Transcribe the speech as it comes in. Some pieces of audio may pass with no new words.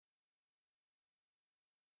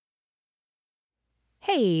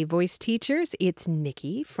Hey, voice teachers, it's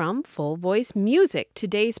Nikki from Full Voice Music.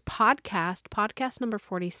 Today's podcast number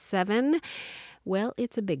 47. Well,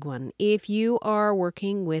 it's a big one. If you are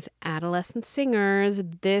working with adolescent singers,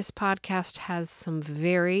 this podcast has some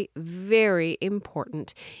very, very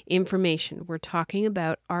important information. We're talking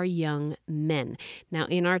about our young men. Now,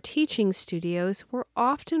 in our teaching studios, we're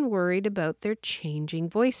often worried about their changing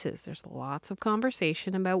voices. There's lots of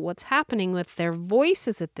conversation about what's happening with their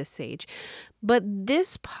voices at this age. But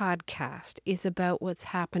this podcast is about what's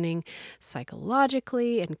happening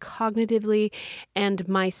psychologically and cognitively. And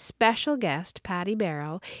my special guest, Patti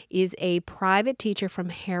Barrow, is a private teacher from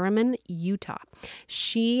Harriman, Utah.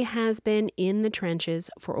 She has been in the trenches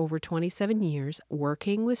for over 27 years,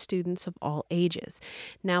 working with students of all ages.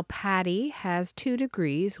 Now, Patti has 2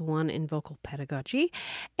 degrees, one in vocal pedagogy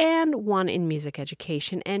and one in music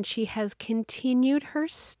education, and she has continued her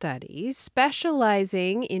studies,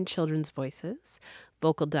 specializing in children's voices,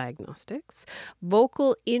 vocal diagnostics,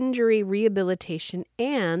 vocal injury rehabilitation,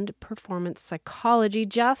 and performance psychology,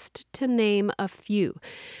 just to name a few.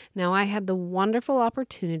 Now, I had the wonderful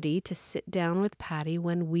opportunity to sit down with Patti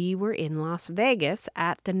when we were in Las Vegas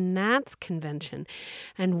at the NATS convention,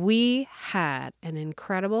 and we had an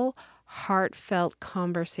incredible, heartfelt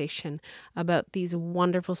conversation about these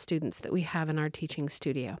wonderful students that we have in our teaching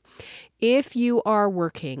studio. If you are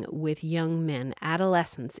working with young men,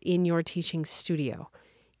 adolescents in your teaching studio,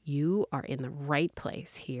 you are in the right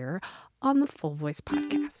place here on the Full Voice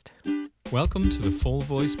Podcast. Welcome to the Full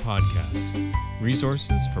Voice Podcast,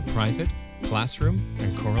 resources for private, classroom,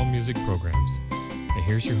 and choral music programs. And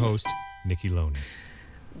here's your host, Nikki Loney.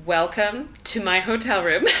 Welcome to my hotel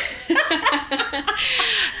room.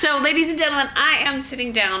 So, ladies and gentlemen, I am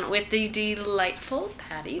sitting down with the delightful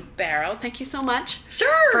Patti Barrow. Thank you so much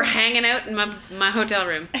for hanging out in my hotel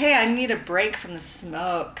room. Hey, I need a break from the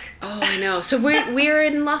smoke. Oh, I know. So we're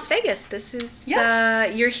in Las Vegas. This is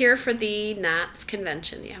you're here for the NATS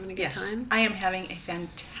convention. You having a good time? I am having a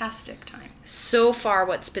fantastic time. So far,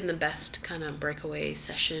 what's been the best kind of breakaway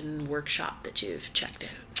session workshop that you've checked out?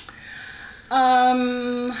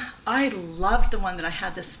 I loved the one that I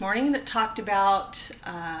had this morning that talked about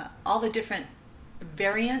all the different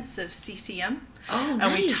variants of CCM. Oh, nice.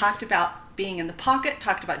 And we talked about being in the pocket,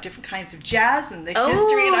 talked about different kinds of jazz and the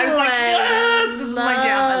history, and I was like, yes, this is my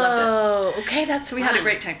jam. I loved it. Okay, that's so we had a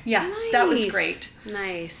great time. Yeah, nice. That was great.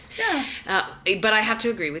 Nice. Yeah. But I have to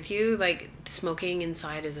agree with you, like, smoking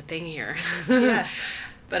inside is a thing here. Yes.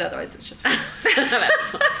 But otherwise, it's just fun.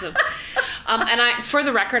 That's awesome. And for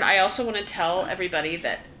the record, I also want to tell everybody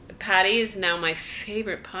that Patti is now my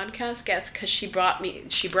favorite podcast guest because she brought me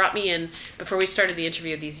in before we started the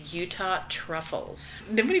interview these Utah truffles.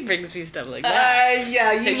 Nobody brings me stuff like that.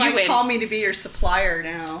 Yeah, so you might call me to be your supplier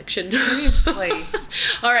now. Seriously.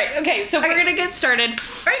 All right. Okay. So we're gonna get started.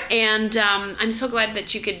 Right. And I'm so glad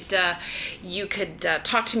that you could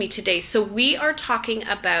talk to me today. So we are talking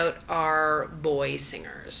about our boy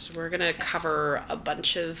singers. We're gonna cover a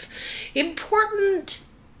bunch of important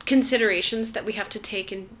considerations that we have to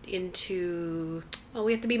take into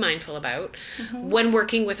we have to be mindful about when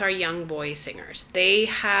working with our young boy singers. They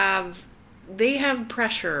have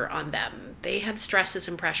pressure on them. They have stresses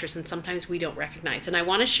and pressures, and sometimes we don't recognize. And I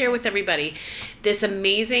want to share with everybody this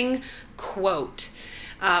amazing quote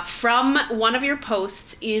from one of your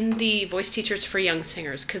posts in the Voice Teachers for Young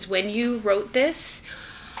Singers, because when you wrote this,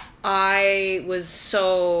 you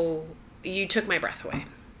took my breath away.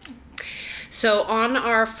 So on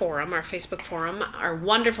our forum, our Facebook forum, our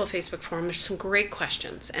wonderful Facebook forum, there's some great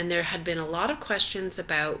questions. And there had been a lot of questions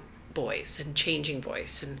about boys and changing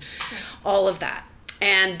voice and all of that.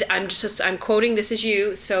 And I'm quoting, this is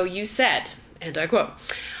you. So you said, and I quote,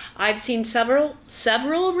 "I've seen several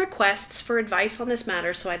requests for advice on this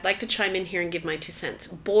matter, so I'd like to chime in here and give my 2 cents.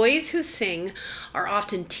 Boys who sing are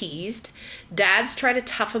often teased. Dads try to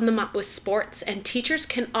toughen them up with sports, and teachers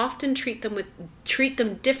can often treat them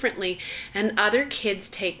differently, and other kids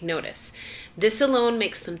take notice. This alone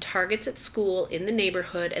makes them targets at school, in the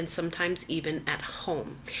neighborhood, and sometimes even at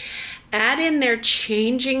home. Add in their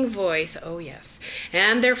changing voice, oh yes,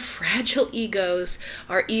 and their fragile egos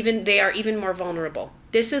are even more vulnerable.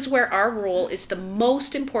 This is where our role is the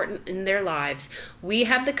most important in their lives. We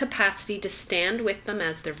have the capacity to stand with them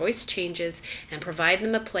as their voice changes and provide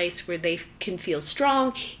them a place where they can feel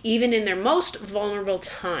strong, even in their most vulnerable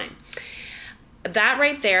time." That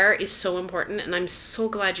right there is so important, and I'm so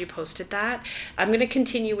glad you posted that. I'm going to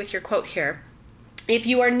continue with your quote here. If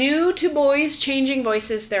you are new to boys changing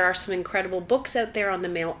voices, there are some incredible books out there on the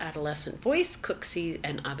male adolescent voice, Cooksey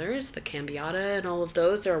and others, the Cambiata and all of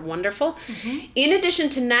those are wonderful. Mm-hmm. In addition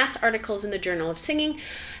to Nat's articles in the Journal of Singing,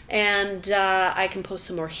 and I can post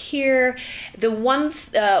some more here. One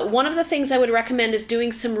of the things I would recommend is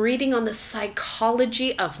doing some reading on the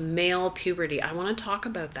psychology of male puberty. I want to talk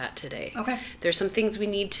about that today. Okay. There's some things we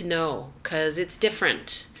need to know because it's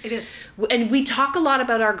different. It is. And we talk a lot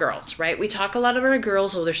about our girls, right? We talk a lot about our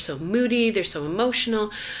girls. Oh, they're so moody. They're so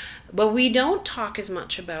emotional. But we don't talk as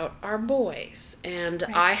much about our boys. And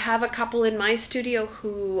right. I have a couple in my studio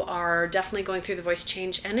who are definitely going through the voice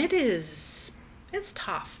change. And it's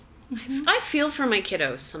tough. Mm-hmm. I feel for my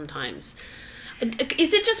kiddos sometimes.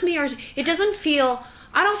 Is it just me or it doesn't feel...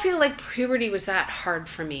 I don't feel like puberty was that hard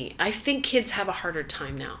for me. I think kids have a harder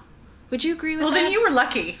time now. Would you agree with that? Well, then you were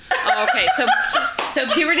lucky. Oh, okay. So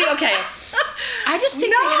puberty, okay. I just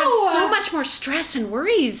think they have so much more stress and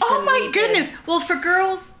worries than Oh, my we goodness. did. Well, for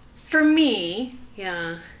girls, for me...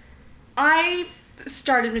 Yeah. I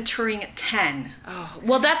started maturing at 10. Oh,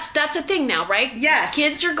 well, that's a thing now, right? Yes.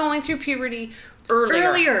 Kids are going through puberty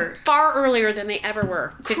earlier. Far earlier than they ever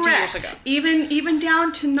were 50 Correct. years ago. Even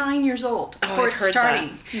down to 9 years old before it's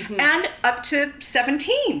starting. Mm-hmm. And up to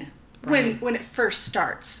 17 Right. when it first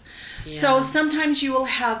starts. Yeah. So sometimes you will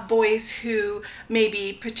have boys who may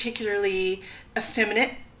be particularly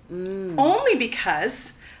effeminate only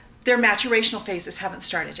because their maturational phases haven't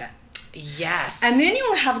started yet. Yes. And then you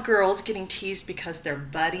will have girls getting teased because they're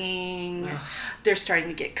budding, they're starting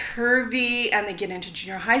to get curvy, and they get into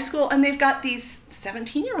junior high school, and they've got these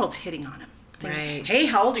 17-year-olds hitting on them. Right. Hey,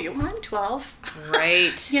 how old are you? Well, I'm 12.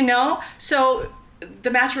 Right. You know? So the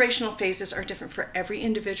maturational phases are different for every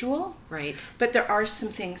individual. Right. But there are some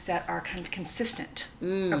things that are kind of consistent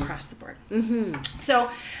across the board. Mm-hmm.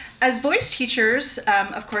 So as voice teachers,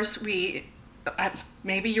 of course,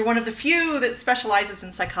 maybe you're one of the few that specializes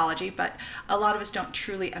in psychology, but a lot of us don't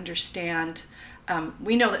truly understand.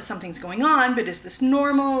 We know that something's going on, but is this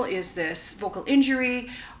normal? Is this vocal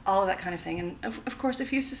injury? All of that kind of thing. And of course,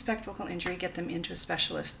 if you suspect vocal injury, get them into a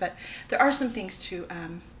specialist. But there are some things to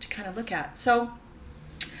kind of look at. So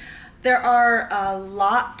there are a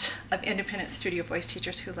lot of independent studio voice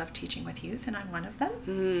teachers who love teaching with youth, and I'm one of them.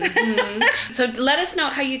 Mm-hmm. So let us know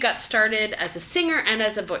how you got started as a singer and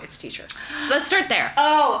as a voice teacher. So let's start there.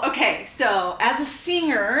 Oh, okay. So as a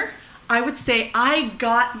singer, I would say I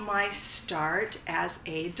got my start as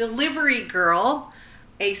a delivery girl,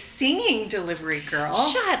 a singing delivery girl.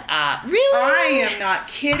 Shut up. Really? I am not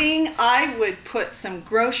kidding. I would put some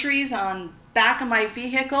groceries on back of my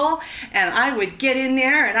vehicle and I would get in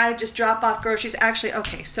there and I would just drop off groceries. Actually,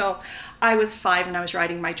 okay, so I was 5 and I was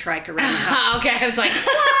riding my trike around the house. Okay, I was like,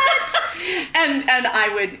 what? and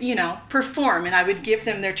I would, perform and I would give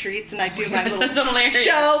them their treats and I'd do my little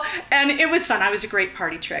show. And it was fun. I was a great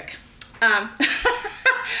party trick. But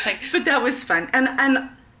that was fun. And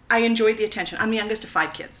I enjoyed the attention. I'm the youngest of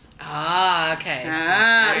 5 kids. Ah, okay.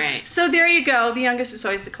 All right. So there you go. The youngest is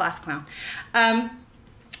always the class clown.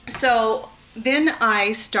 So then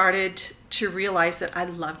I started to realize that I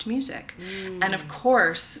loved music. And of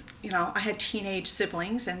course, I had teenage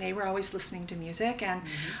siblings and they were always listening to music. And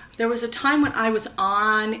there was a time when I was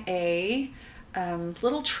on a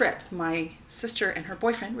little trip. My sister and her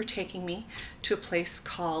boyfriend were taking me to a place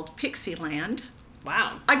called Pixie Land.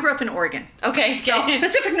 Wow. I grew up in Oregon. Okay. So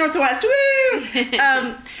Pacific Northwest.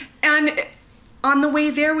 Woo! And on the way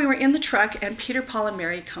there, we were in the truck, and Peter, Paul, and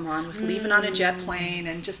Mary come on with Leaving on a Jet Plane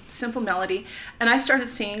and just simple melody. And I started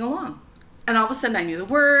singing along. And all of a sudden, I knew the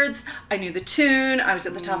words. I knew the tune. I was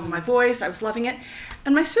at the top of my voice. I was loving it.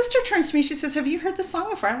 And my sister turns to me. She says, "Have you heard this song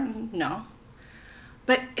before?" No.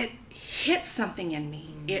 But it hit something in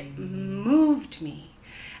me. It moved me.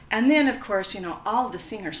 And then, of course, all the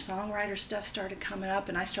singer-songwriter stuff started coming up,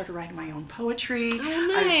 and I started writing my own poetry. Oh,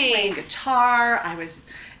 nice. I was playing guitar.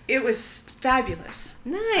 It was fabulous.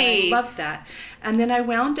 Nice. I loved that. And then I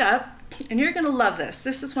wound up, and you're going to love this.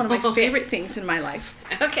 This is one of my favorite things in my life.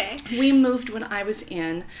 Okay. We moved when I was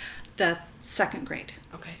in the 2nd grade.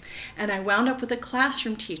 Okay. And I wound up with a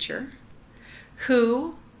classroom teacher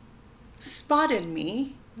who spotted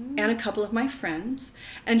me and a couple of my friends,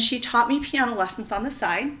 and she taught me piano lessons on the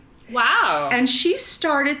side. Wow. And she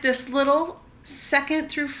started this little 2nd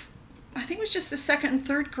through, I think it was just the 2nd and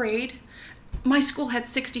 3rd grade. My school had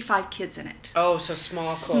 65 kids in it. Oh, so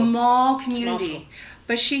small school. Small community. Small school.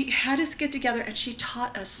 But she had us get together and she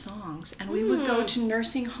taught us songs. And we would go to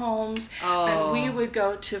nursing homes and we would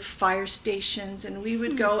go to fire stations and we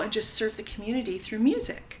would go and just serve the community through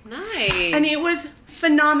music. Nice. And it was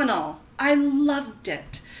phenomenal. I loved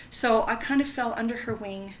it. So I kind of fell under her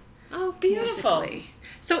wing Oh, beautiful. Musically.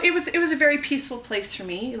 So it was a very peaceful place for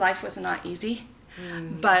me. Life was not easy,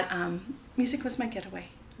 but music was my getaway.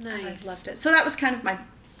 Nice. I loved it. So that was kind of my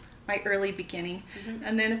early beginning.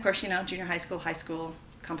 And then, of course, junior high school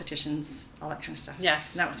competitions, all that kind of stuff.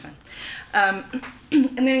 Yes. And that was fun.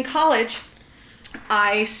 And then in college,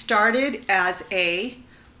 I started as a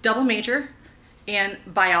double major in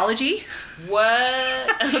biology.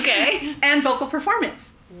 What? Okay. And vocal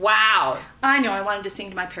performance. Wow. I know, I wanted to sing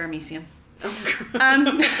to my paramecium. Oh,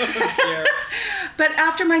 dear. But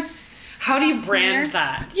after my How do you brand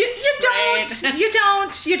that? You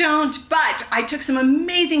don't. But I took some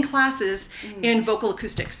amazing classes in vocal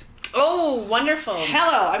acoustics. Oh, wonderful.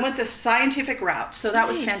 Hello, I went the scientific route, so that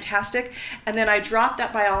was Nice. fantastic. And then I dropped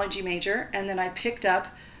that biology major, and then I picked up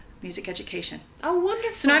music education. Oh,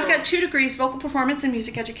 wonderful. So now I've got 2 degrees, vocal performance and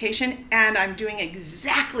music education, and I'm doing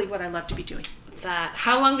exactly what I love to be doing.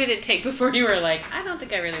 How long did it take before you were like, I don't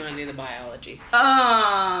think I really want to do the biology?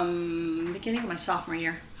 Beginning of my sophomore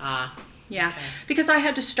year. Okay. Yeah, because I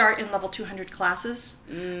had to start in level 200 classes,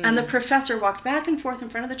 and the professor walked back and forth in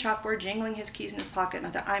front of the chalkboard, jingling his keys in his pocket, and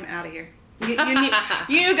I thought, I'm out of here. You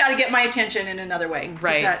got to get my attention in another way.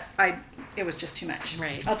 Right. It was just too much.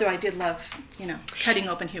 Right. Although I did love, cutting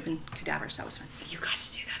open human cadavers. That was fun. You got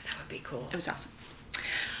to do that. That would be cool. It was awesome.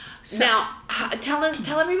 So, Now, tell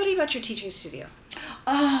everybody about your teaching studio.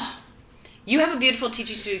 Oh, You have a beautiful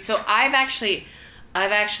teaching studio. So I've actually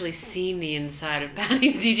seen the inside of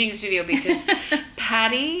Patti's teaching studio because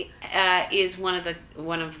Patti is one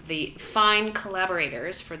of the fine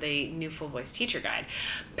collaborators for the new Full Voice Teacher Guide.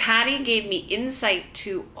 Patti gave me insight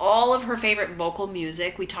to all of her favorite vocal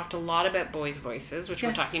music. We talked a lot about boys' voices, which we're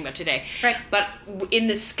Yes. talking about today. Right. But in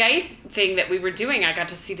the Skype thing that we were doing, I got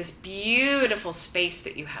to see this beautiful space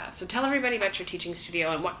that you have. So tell everybody about your teaching studio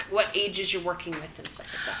and what ages you're working with and stuff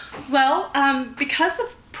like that. well, because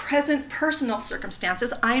of present personal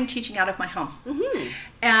circumstances, I am teaching out of my home. Mm-hmm.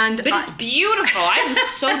 And But it's beautiful. I'm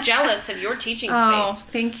so jealous of your teaching Oh, space.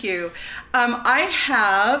 thank you. I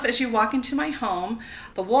have, as you walk into my home,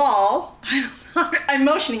 the wall, I'm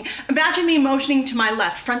motioning. Imagine me motioning to my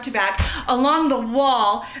left, front to back. Along the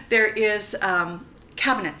wall, there is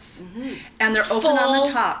cabinets, and they're open on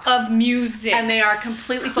the top. of music. And they are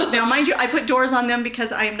completely full. Now, mind you, I put doors on them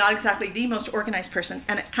because I am not exactly the most organized person,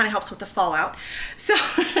 and it kind of helps with the fallout. So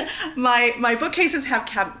my bookcases have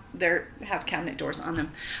cabinet doors on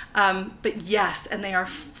them. But yes, and they are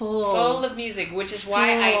full of music, which is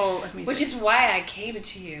why I came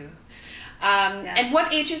to you. Yes. And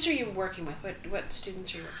what ages are you working with? What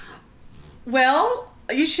students are you working with? Well,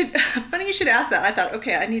 funny you should ask that. I thought,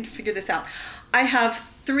 okay, I need to figure this out. I have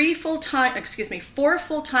 4 full-time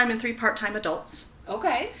and 3 part-time adults.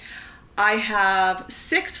 Okay. I have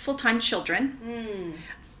 6 full-time children,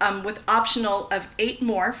 with optional of 8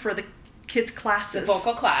 more for the kids' classes. The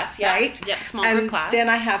vocal class, yeah. Right? Yeah, smaller and class. Then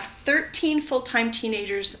I have 13 full-time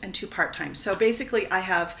teenagers and 2 part-time. So basically I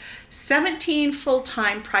have 17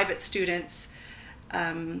 full-time private students,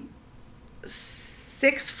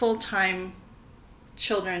 6 full-time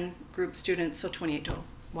children group students, so 28 total.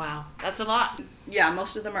 Wow, that's a lot. Yeah,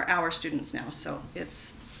 most of them are our students now, so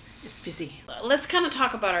it's busy. Let's kind of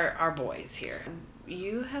talk about our boys here.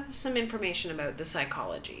 You have some information about the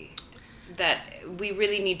psychology that we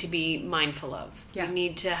really need to be mindful of. Yeah. We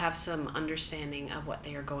need to have some understanding of what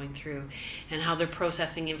they are going through and how they're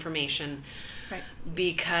processing information. Right.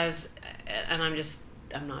 Because, and I'm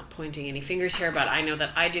not pointing any fingers here, but I know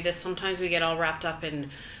that I do this. Sometimes we get all wrapped up in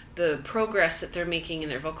the progress that they're making in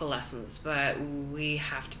their vocal lessons, but we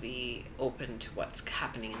have to be open to what's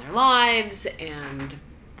happening in their lives and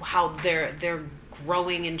how they're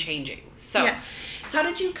growing and changing. So, Yes. So how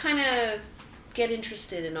did you kind of get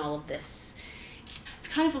interested in all of this? It's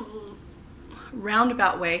kind of a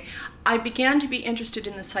roundabout way. I began to be interested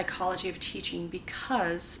in the psychology of teaching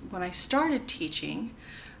because when I started teaching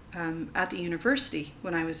at the university,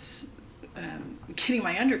 when I was getting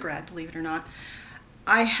my undergrad, believe it or not,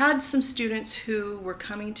 I had some students who were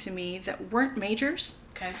coming to me that weren't majors.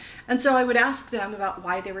 Okay. And so I would ask them about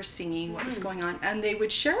why they were singing, what was going on, and they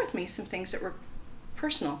would share with me some things that were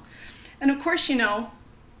personal. And of course,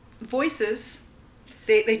 voices,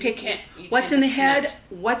 they take you what's can't in the head,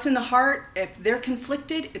 disconnect. what's in the heart. If they're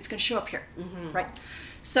conflicted, it's going to show up here. Right?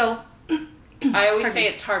 So I always say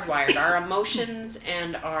it's hardwired. Our emotions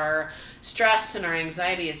and our stress and our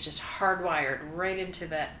anxiety is just hardwired right into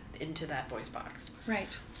that voice box.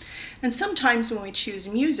 Right. And sometimes when we choose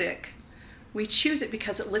music, we choose it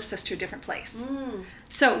because it lifts us to a different place.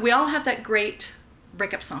 So we all have that great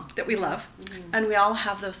breakup song that we love, and we all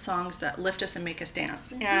have those songs that lift us and make us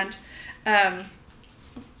dance. And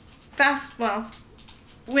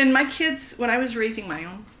when I was raising my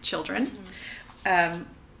own children,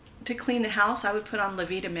 to clean the house, I would put on La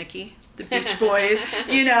Vida Mickey, the Beach Boys,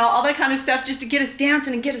 all that kind of stuff, just to get us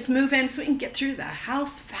dancing and get us moving so we can get through the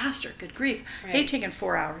house faster. Good grief. Right. Hate taking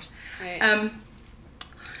 4 hours. Right.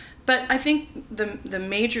 But I think the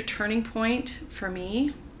major turning point for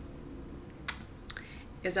me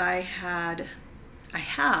is I have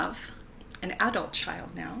an adult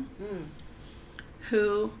child now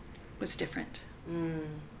who was different.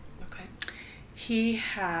 Okay. He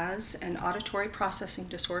has an auditory processing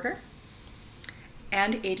disorder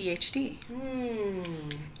and ADHD.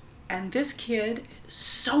 And this kid is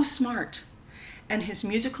so smart, and his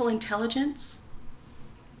musical intelligence,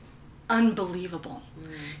 unbelievable.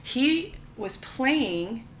 He was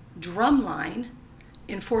playing drumline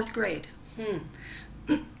in 4th grade.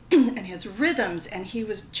 And his rhythms, and he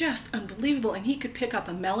was just unbelievable, and he could pick up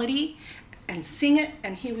a melody and sing it,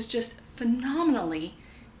 and he was just phenomenally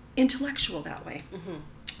intellectual that way,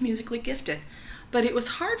 musically gifted. But it was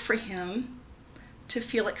hard for him to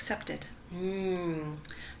feel accepted.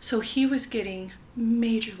 So he was getting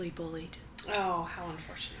majorly bullied. Oh, how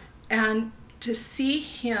unfortunate. And to see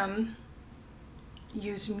him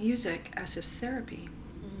use music as his therapy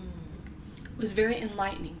was very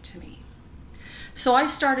enlightening to me. So I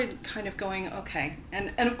started kind of going, okay.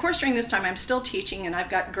 And of course during this time I'm still teaching, and I've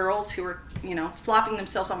got girls who are, flopping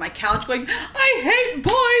themselves on my couch going, I hate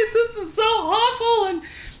boys, this is so awful. And,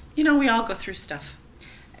 we all go through stuff.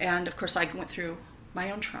 And of course I went through my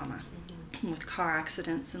own trauma with car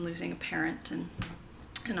accidents and losing a parent and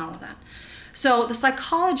all of that. So the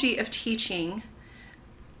psychology of teaching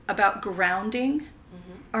about grounding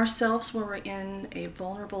ourselves when we're in a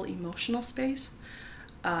vulnerable emotional space,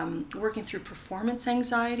 working through performance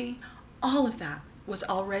anxiety, all of that was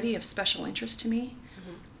already of special interest to me.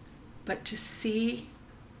 But to see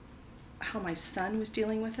how my son was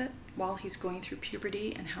dealing with it while he's going through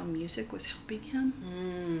puberty and how music was helping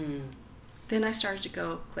him, then I started to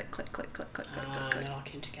go click, click, click, click, click, click, click, click. It all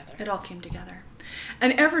came together. It all came together.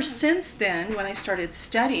 And ever since then, when I started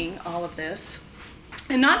studying all of this,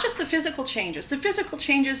 and not just the physical changes.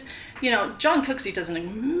 John Cooksey does an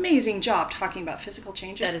amazing job talking about physical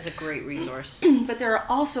changes. That is a great resource. But there are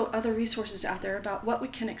also other resources out there about what we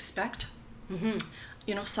can expect,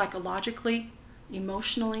 psychologically,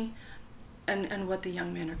 emotionally, and what the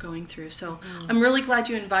young men are going through. So I'm really glad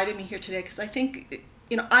you invited me here today, because I think,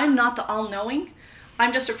 I'm not the all-knowing.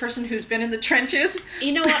 I'm just a person who's been in the trenches.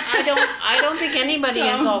 You know what? I don't think anybody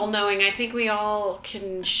is all knowing. I think we all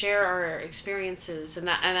can share our experiences, and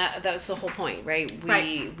that's the whole point, right?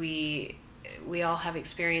 We all have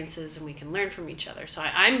experiences, and we can learn from each other. So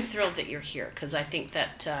I'm thrilled that you're here, because I think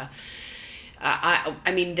that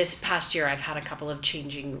I mean, this past year I've had a couple of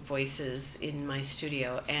changing voices in my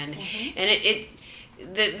studio, and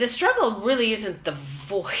the struggle really isn't the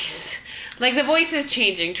voice. Like, the voice is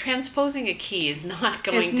changing. Transposing a key is not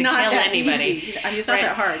going to kill anybody. Easy. I mean, it's not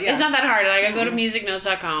that hard. Yeah. It's not that hard. Like, I go to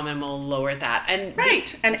musicnotes.com and we'll lower that. And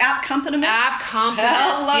an app accompanist.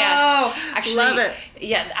 Hello. Yes. Actually, love it.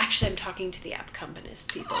 Yeah, actually, I'm talking to the app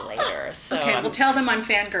accompanist people later. So okay, we'll tell them I'm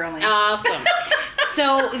fangirling. Awesome.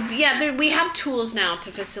 So, yeah, we have tools now to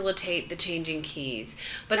facilitate the changing keys.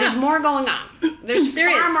 But there's more going on. There's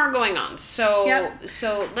far more going on. So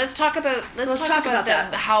so let's talk about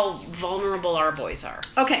how vulnerable our boys are.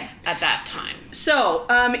 Okay. At that time. So,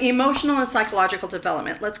 emotional and psychological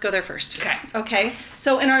development. Let's go there first. Okay.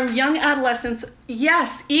 So in our young adolescents,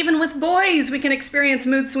 yes, even with boys, we can experience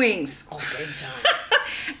mood swings. Oh, big time.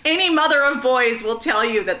 Any mother of boys will tell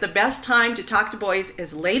you that the best time to talk to boys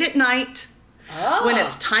is late at night. When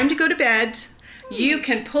it's time to go to bed. You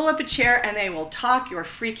can pull up a chair and they will talk your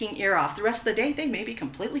freaking ear off. The rest of the day, they may be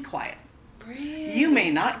completely quiet. Really? You may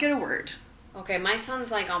not get a word. Okay, my son's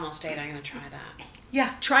like almost 8. I'm going to try that.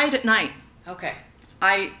 Yeah, try it at night. Okay.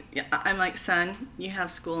 I'm like, son, you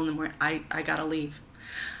have school in the morning. I got to leave.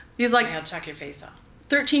 He's like, I'll tuck your face off.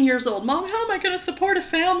 13 years old. Mom, how am I going to support a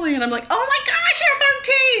family? And I'm like, oh my gosh, you're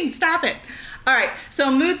 13. Stop it. All right.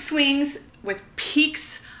 So mood swings with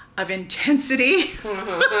peaks of intensity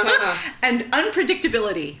and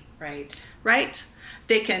unpredictability. Right?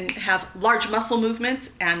 They can have large muscle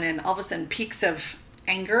movements and then all of a sudden peaks of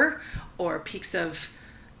anger or peaks of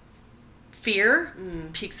fear,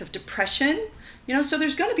 peaks of depression. So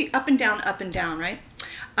there's going to be up and down, right?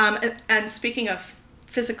 And speaking of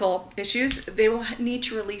physical issues, they will need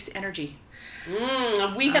to release energy.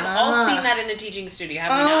 We have all seen that in the teaching studio,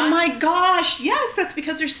 have we not? Oh my gosh, yes, that's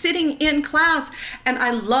because they're sitting in class. And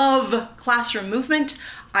I love classroom movement.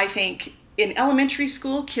 I think in elementary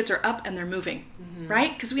school, kids are up and they're moving,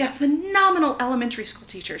 right? Because we have phenomenal elementary school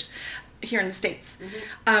teachers here in the States.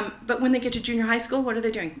 But when they get to junior high school, what are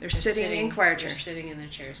they doing? They're sitting in choir chairs. They're sitting in their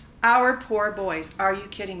chairs. Our poor boys. Are you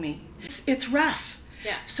kidding me? It's rough.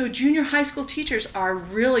 Yeah. So junior high school teachers are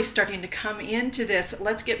really starting to come into this,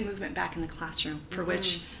 let's get movement back in the classroom, for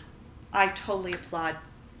which I totally applaud.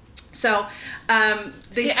 So,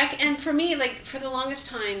 and for me, like, for the longest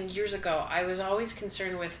time, years ago, I was always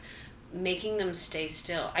concerned with making them stay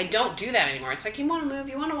still. I don't do that anymore. It's like, you want to move,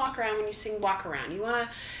 you want to walk around when you sing, walk around. You want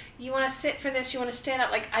to sit for this, you want to stand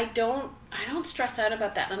up. Like, I don't stress out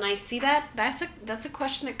about that. And I see that's a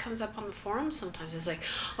question that comes up on the forums sometimes. It's like,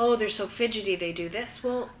 oh, they're so fidgety, they do this.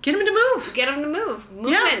 Well, get them to move. Get them to move.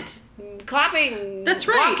 Movement. Clapping. That's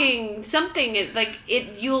right. Walking. Something.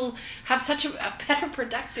 You'll have such a better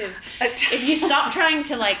productive if you stop trying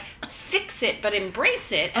to, like, fix it, but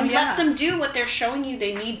embrace it and let them do what they're showing you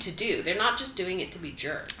they need to do. They're not just doing it to be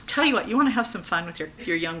jerks. Tell you what, you want to have some fun with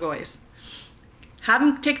your young boys. Have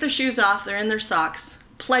them take their shoes off. They're in their socks.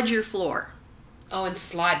 Pledge your floor. Oh, and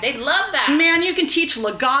slide. They love that. Man, you can teach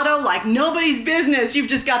legato like nobody's business. You've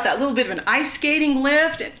just got that little bit of an ice skating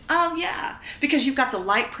lift. And because you've got the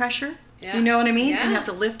light pressure. Yeah. You know what I mean? Yeah. And you have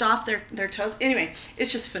to lift off their toes. Anyway,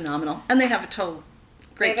 it's just phenomenal. And they have a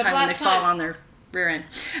great time when they fall on their rear end.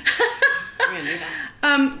 I'm going to do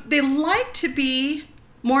that. They like to be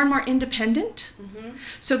more and more independent.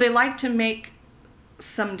 So they like to make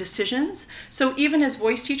some decisions. So even as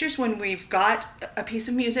voice teachers, when we've got a piece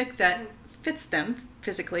of music that fits them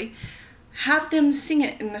physically, have them sing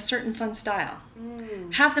it in a certain fun style.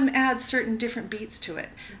 Have them add certain different beats to it.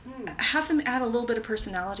 Have them add a little bit of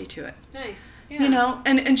personality to it. Nice. Yeah. You know,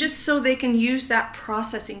 and just so they can use that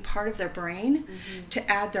processing part of their brain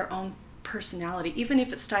to add their own personality, even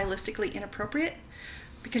if it's stylistically inappropriate,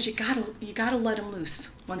 because you gotta let them loose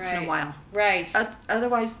once in a while. Right.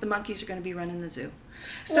 Otherwise, the monkeys are going to be running the zoo.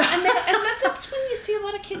 So. Well, and that's when you see a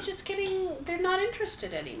lot of kids just they're not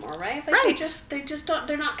interested anymore, right? Like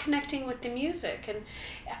they're not connecting with the music. And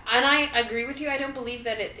I agree with you. I don't believe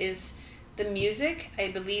that it is the music. I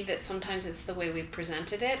believe that sometimes it's the way we've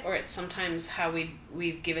presented it, or it's sometimes how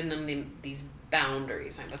we've given them these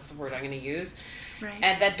boundaries. That's the word I'm going to use. Right.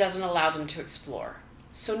 And that doesn't allow them to explore.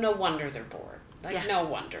 So no wonder they're bored. No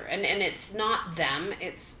wonder. And it's not them,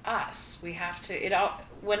 it's us. We have to,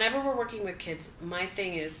 whenever we're working with kids, my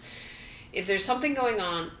thing is, if there's something going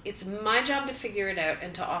on, it's my job to figure it out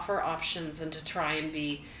and to offer options and to try and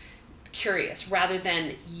be curious, rather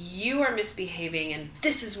than you are misbehaving and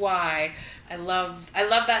this is why. I love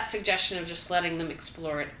that suggestion of just letting them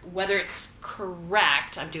explore it, whether it's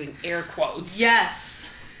correct. I'm doing air quotes.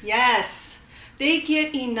 Yes. They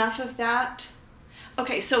get enough of that.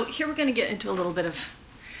 Okay, so here we're going to get into a little bit of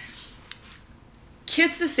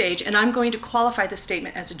kids this age, and I'm going to qualify the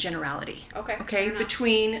statement as a generality. Okay,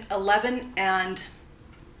 between 11 and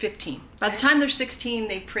 15. By the time they're 16,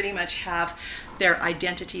 they pretty much have their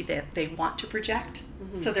identity that they want to project.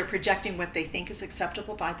 So they're projecting what they think is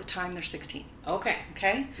acceptable by the time they're 16. Okay?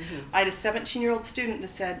 I had a 17-year-old student that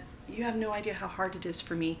said, you have no idea how hard it is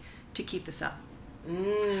for me to keep this up.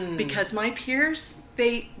 Because my peers,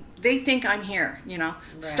 they think I'm here,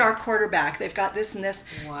 star quarterback. They've got this and this.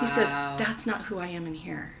 Wow. He says, that's not who I am in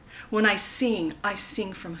here. When I sing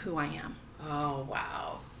from who I am. Oh,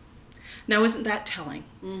 wow. Now, isn't that telling?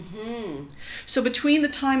 So between the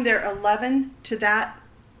time they're 11 to that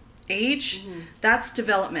age, that's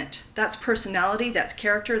development. That's personality, that's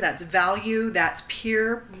character, that's value, that's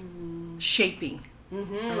peer shaping.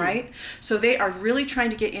 All right? So they are really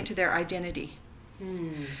trying to get into their identity.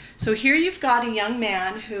 So here you've got a young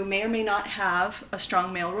man who may or may not have a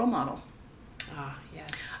strong male role model.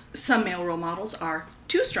 Yes. Some male role models are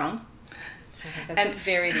too strong. That's a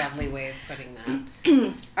very lovely way of putting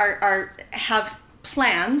that. Have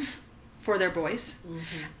plans for their boys,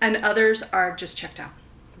 and others are just checked out.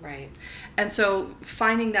 Right. And so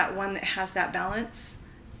finding that one that has that balance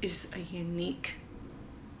is a unique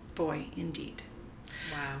boy indeed.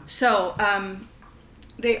 Wow. So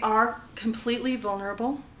they are completely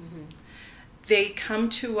vulnerable. They come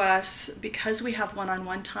to us because we have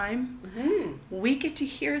one-on-one time. We get to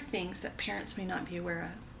hear things that parents may not be aware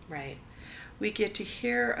of. Right. We get to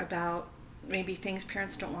hear about maybe things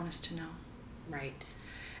parents don't want us to know. Right.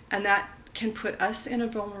 And that can put us in a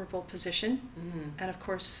vulnerable position. And of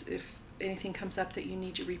course, if anything comes up that you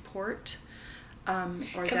need to report,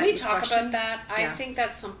 or can we talk about that? I think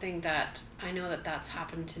that's something that I know that's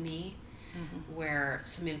happened to me, where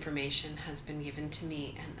some information has been given to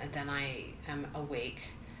me, and then I am awake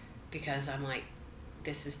because I'm like,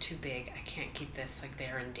 this is too big. I can't keep this. Like,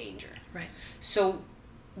 they're in danger. Right. So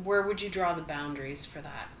where would you draw the boundaries for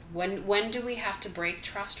that? When do we have to break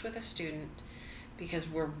trust with a student because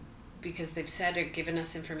they've said or given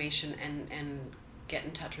us information and get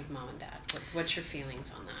in touch with mom and dad? What's your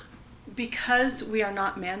feelings on that? Because we are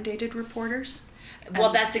not mandated reporters.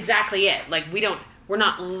 Well, that's exactly it. Like we're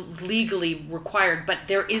not legally required, but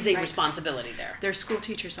there is a responsibility there. Their school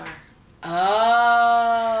teachers are.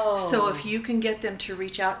 Oh. So if you can get them to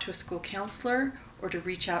reach out to a school counselor or to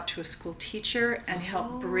reach out to a school teacher and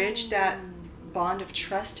help bridge that bond of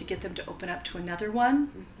trust to get them to open up to another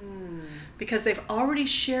one, because they've already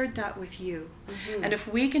shared that with you. And if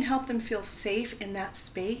we can help them feel safe in that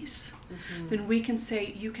space, then we can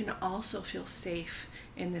say, you can also feel safe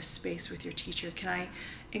in this space with your teacher. Can I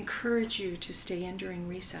encourage you to stay in during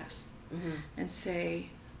recess and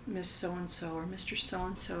say, Miss So-and-so or Mr.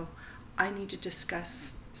 So-and-so, I need to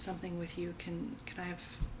discuss something with you. Can I have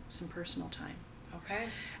some personal time? Okay.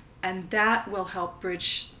 And that will help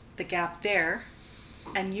bridge the gap there,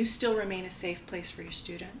 and you still remain a safe place for your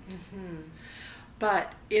student.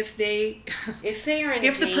 But if the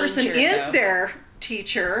person is their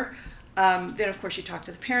teacher, then of course you talk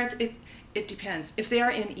to the parents. It depends. If they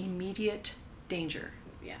are in immediate danger,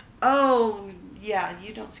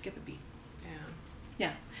 you don't skip a beat.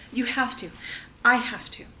 Yeah, you have to. I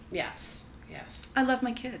have to. Yes. I love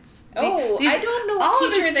my kids. I don't know a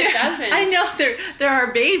teacher that doesn't. I know they're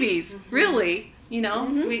our babies, really. You know,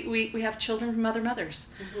 we have children from other mothers,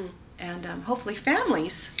 and hopefully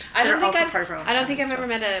families. I don't think I've ever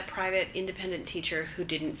met a private independent teacher who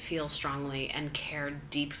didn't feel strongly and cared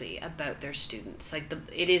deeply about their students. Like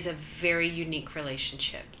it is a very unique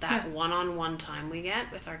relationship. That one-on-one time we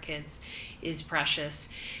get with our kids is precious,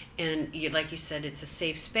 and like you said, it's a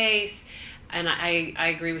safe space. And I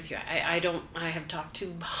agree with you. I have talked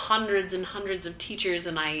to hundreds and hundreds of teachers,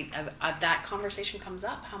 and that conversation comes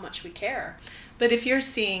up, how much we care. But if you're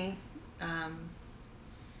seeing,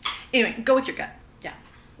 anyway, go with your gut. Yeah.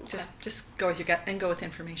 Okay. Just go with your gut and go with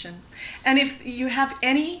information. And if you have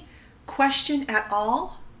any question at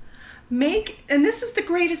all, and this is the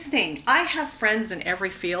greatest thing. I have friends in every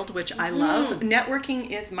field, which I love. Networking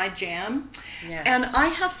is my jam. Yes. And I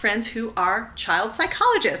have friends who are child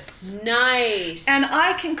psychologists. Nice. And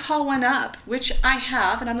I can call one up, which I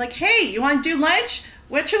have, and I'm like, hey, you want to do lunch?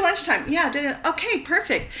 What's your lunchtime? Yeah, okay,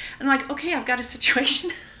 perfect. And I'm like, okay, I've got a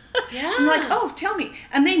situation. Yeah. I'm like, oh, tell me.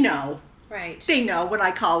 And they know. Right. They know when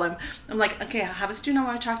I call them. I'm like, okay, I have a student I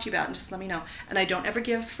want to talk to you about, and just let me know. And I don't ever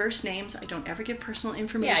give first names. I don't ever give personal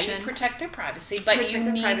information. Yeah, you protect their privacy, but you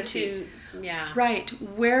need to, Right.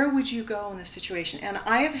 Where would you go in this situation? And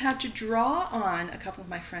I have had to draw on a couple of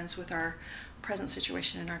my friends with our present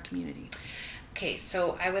situation in our community. Okay,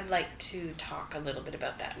 so I would like to talk a little bit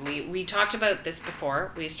about that. We talked about this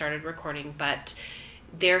before we started recording, but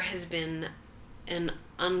there has been an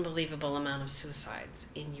unbelievable amount of suicides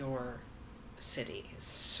in your city.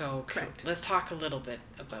 So correct. Let's talk a little bit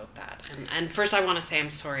about that. And first I want to say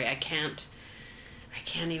I'm sorry. I can't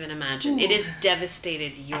even imagine. It has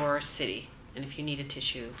devastated your city. And if you need a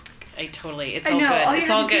tissue, it's all good. All you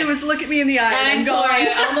have to do is look at me in the eye and I'm go sorry.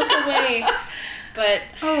 on. I'll look away. But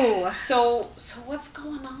so what's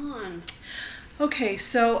going on? Okay,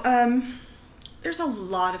 so there's a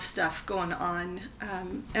lot of stuff going on,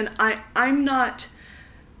 and I'm not.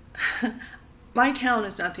 My town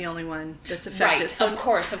is not the only one that's affected. Right, so of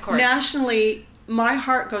course. Nationally, my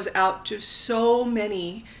heart goes out to so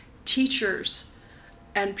many teachers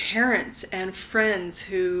and parents and friends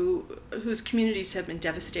whose communities have been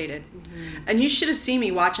devastated. And you should have seen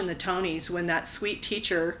me watching the Tonys when that sweet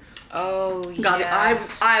teacher got it.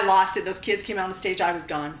 I lost it. Those kids came out on the stage. I was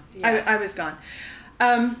gone. Yeah. I was gone.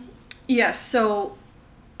 So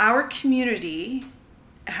our community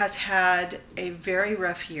has had a very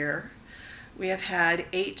rough year. We have had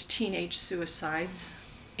 8 teenage suicides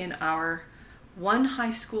in our one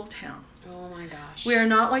high school town. Oh my gosh. We are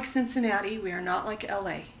not like Cincinnati. We are not like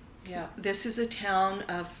LA. Yeah. This is a town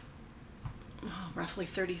of roughly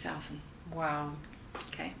 30,000. Wow.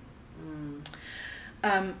 Okay.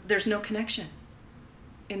 There's no connection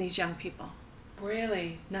in these young people.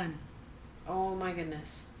 Really? None. Oh my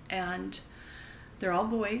goodness. And they're all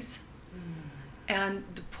boys. And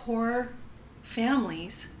the poor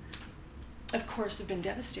families, of course, have been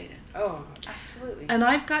devastated. Oh, absolutely. And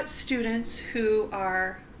I've got students who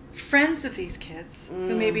are friends of these kids,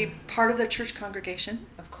 who may be part of their church congregation.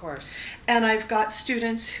 Of course. And I've got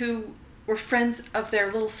students who were friends of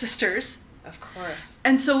their little sisters. Of course.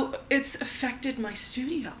 And so it's affected my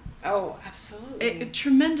studio. Oh, absolutely.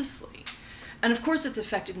 Tremendously. And of course it's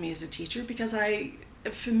affected me as a teacher because I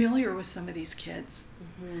am familiar with some of these kids.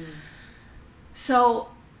 So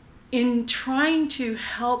in trying to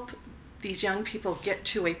help these young people get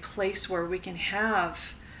to a place where we can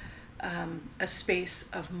have a space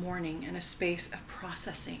of mourning and a space of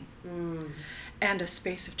processing and a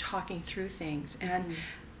space of talking through things. And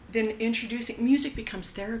then introducing music becomes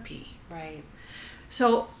therapy. Right.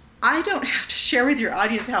 So I don't have to share with your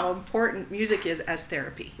audience how important music is as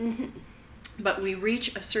therapy. But we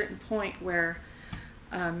reach a certain point where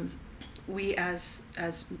we as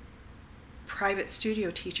private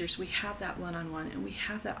studio teachers, we have that one-on-one, and we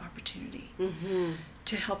have that opportunity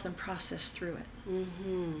to help them process through it.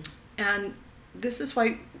 And this is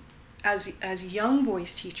why, as young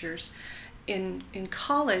voice teachers in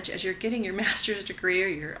college, as you're getting your master's degree or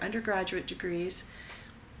your undergraduate degrees,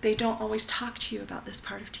 they don't always talk to you about this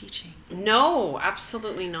part of teaching. No,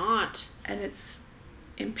 absolutely not. And it's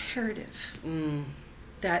imperative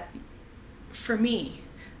that, for me,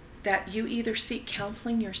 that you either seek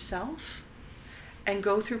counseling yourself and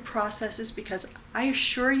go through processes, because I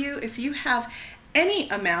assure you, if you have any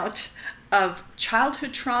amount of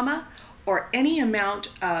childhood trauma or any amount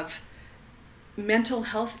of mental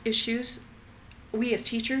health issues, we as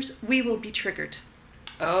teachers, we will be triggered.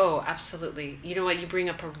 Oh, absolutely. You know what? You bring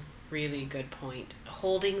up a really good point.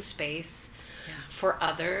 Holding space for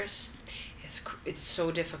others, it's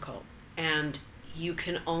so difficult. And you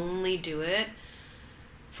can only do it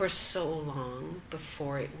for so long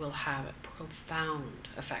before it will have a profound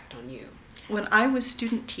effect on you. When I was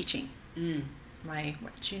student teaching, my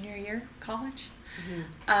junior year of college,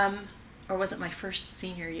 or was it my first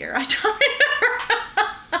senior year? I don't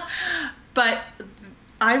remember. But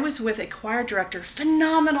I was with a choir director,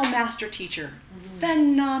 phenomenal master teacher,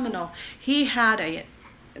 phenomenal. He had a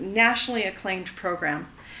nationally acclaimed program.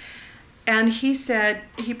 And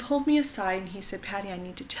he pulled me aside and he said, "Patti, I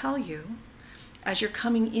need to tell you, as you're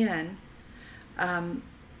coming in,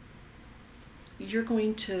 you're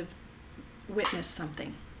going to witness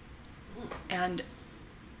something. And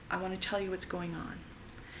I want to tell you what's going on."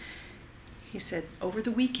 He said, over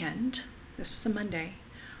the weekend, this was a Monday,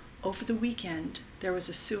 over the weekend, there was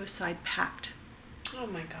a suicide pact. Oh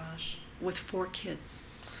my gosh. With 4 kids.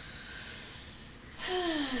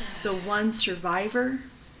 The one survivor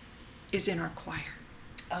is in our choir.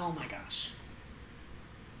 Oh my gosh.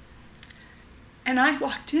 And I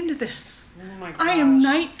walked into this. Oh my gosh. I am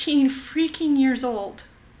 19 freaking years old.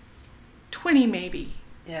 20 maybe.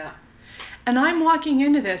 Yeah. And I'm walking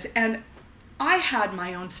into this, and I had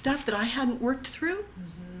my own stuff that I hadn't worked through.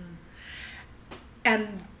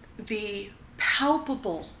 And the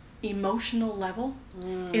palpable emotional level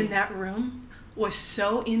in that room was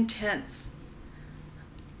so intense.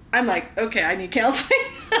 I'm like, okay, I need counseling.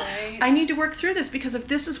 Right. I need to work through this, because if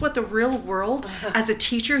this is what the real world as a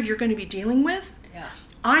teacher you're going to be dealing with,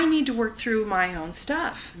 I need to work through my own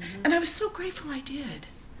stuff. And I was so grateful I did.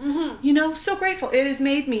 You know, so grateful. It has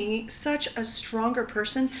made me such a stronger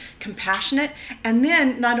person, compassionate. And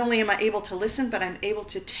then not only am I able to listen, but I'm able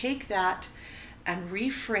to take that and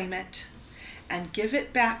reframe it and give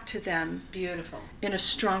it back to them. Beautiful. In a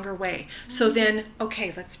stronger way. So then,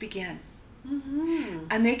 okay, let's begin.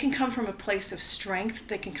 And they can come from a place of strength.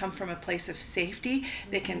 They can come from a place of safety.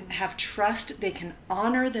 They can have trust. They can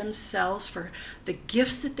honor themselves for the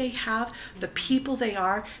gifts that they have, the people they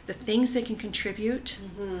are, the things they can contribute,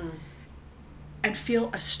 and feel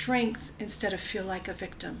a strength instead of feel like a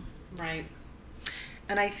victim. Right.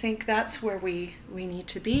 And I think that's where we need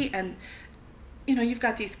to be. And, you know, you've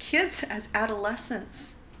got these kids as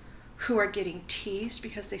adolescents who are getting teased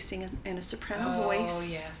because they sing in a soprano voice.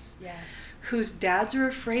 Oh, yes, yes. Whose dads are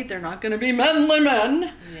afraid they're not going to be manly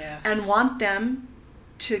men. Yes. And want them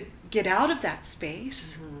to get out of that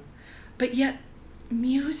space. But yet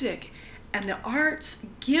music and the arts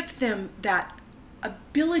give them that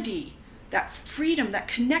ability, that freedom, that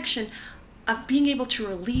connection of being able to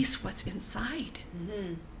release what's inside.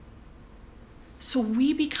 So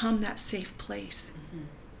we become that safe place.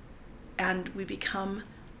 And we become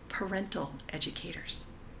parental educators.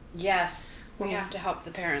 Yes. We have to help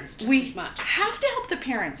the parents just we as much. have to help the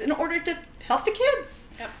parents in order to help the kids.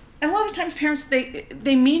 Yep. And a lot of times parents,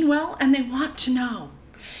 they mean well and they want to know.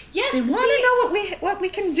 Yes. They want to know what we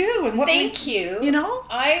can do and what Thank you. You know?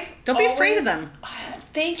 Don't be afraid of them.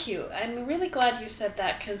 Thank you. I'm really glad you said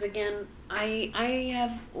that, because again, I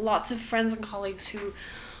have lots of friends and colleagues who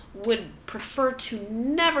would prefer to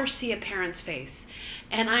never see a parent's face.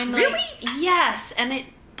 And I'm like, Really? yes, and it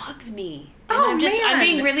bugs me. Oh, I'm man.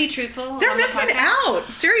 being really truthful. They're on the missing podcast. out.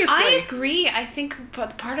 Seriously. I agree. I think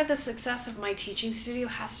part of the success of my teaching studio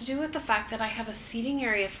has to do with the fact that I have a seating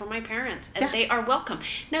area for my parents, and they are welcome.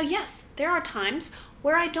 Now, yes, there are times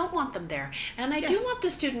where I don't want them there, and I do want the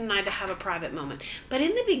student and I to have a private moment. But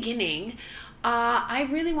in the beginning, I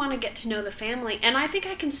really want to get to know the family, and I think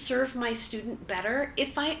I can serve my student better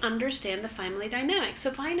if I understand the family dynamic. So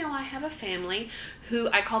if I know I have a family who,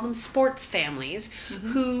 I call them sports families,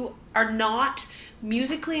 who are not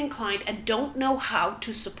musically inclined and don't know how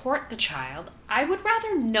to support the child, I would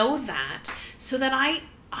rather know that so that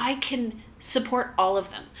I can support all of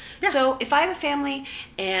them. Yeah. So if I have a family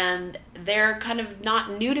and they're kind of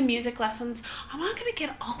not new to music lessons, I'm not going to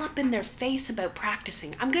get all up in their face about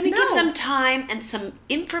practicing. I'm going to give them time and some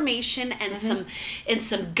information and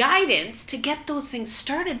some guidance to get those things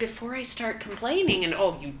started before I start complaining and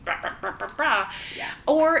you blah, blah, blah, blah. Yeah.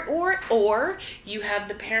 Or you have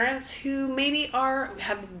the parents who maybe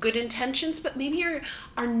have good intentions but maybe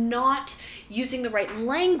are not using the right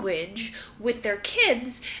language with their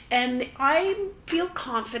kids, and I feel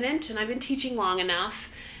confident, and I've been teaching long enough,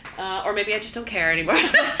 or maybe I just don't care anymore,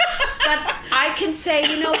 but I can say,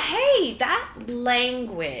 hey, that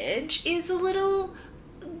language is a little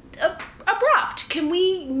abrupt. Can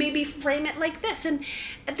we maybe frame it like this? And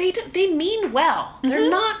they mean well. They're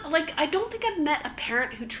not, I don't think I've met a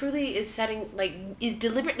parent who truly is is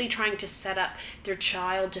deliberately trying to set up their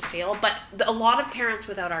child to fail, but a lot of parents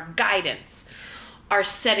without our guidance are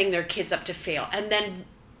setting their kids up to fail. And then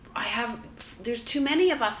there's too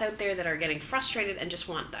many of us out there that are getting frustrated and just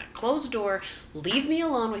want that closed door, leave me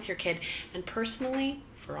alone with your kid. And personally,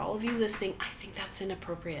 for all of you listening, I think that's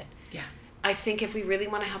inappropriate. Yeah. I think if we really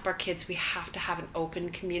want to help our kids, we have to have an open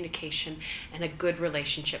communication and a good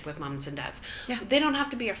relationship with moms and dads. Yeah. They don't have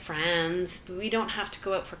to be our friends. We don't have to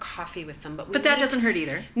go out for coffee with them. But that doesn't hurt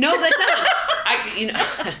either. No, that doesn't.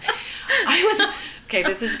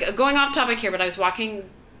 This is going off topic here, but I was walking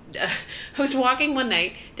one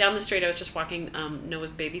night down the street. I was just walking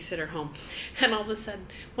Noah's babysitter home, and all of a sudden,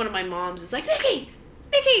 one of my moms is like, Nikki!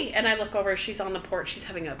 And I look over, she's on the porch, she's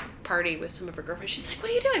having a party with some of her girlfriends. She's like,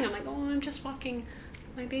 what are you doing? I'm like, I'm just walking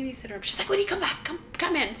my babysitter. She's like, when do you come back?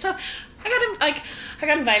 Come in. So I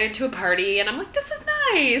got invited to a party, and I'm like, this is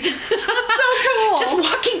nice. That's so cool. Just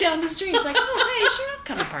walking down the street. It's like, hey, sure, I'll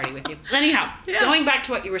come to party with you. Anyhow, going back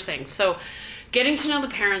to what you were saying. So getting to know the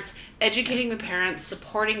parents, educating the parents,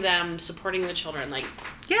 supporting them, supporting the children,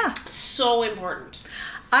 so important.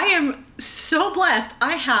 I am so blessed.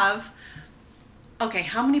 I have,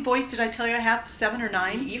 how many boys did I tell you I have? 7 or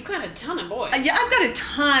 9? You've got a ton of boys. Yeah, I've got a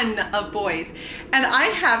ton of boys. And I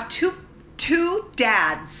have two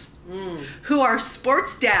dads who are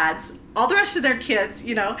sports dads, all the rest of their kids,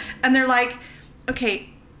 and they're like,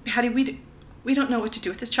 okay, Patti, we don't know what to do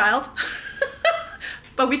with this child.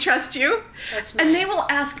 But we trust you. That's nice. And they will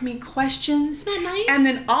ask me questions. Isn't that nice? And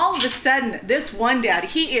then all of a sudden, this one dad,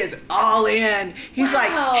 he is all in. He's like,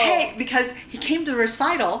 hey, because he came to the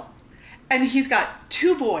recital, and he's got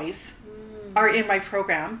 2 boys are in my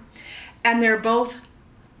program, and they're both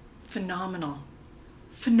phenomenal.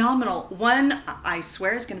 One, I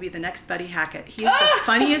swear, is going to be the next Buddy Hackett. He's the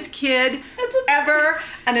funniest kid ever,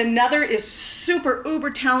 and another is super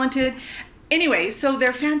uber talented. Anyway, so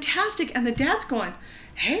they're fantastic, and the dad's going,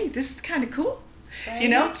 hey, this is kind of cool, right?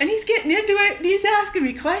 And he's getting into it, and he's asking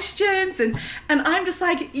me questions, and I'm just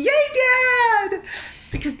like, yay, Dad!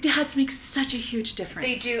 Because dads make such a huge difference.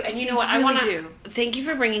 They do, and you know what? I want to thank you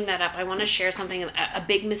for bringing that up. I want to share something, a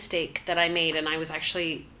big mistake that I made, and I was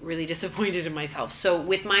actually really disappointed in myself. So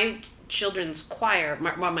with my children's choir,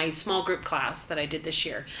 my small group class that I did this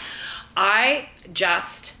year, I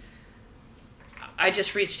just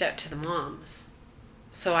reached out to the moms.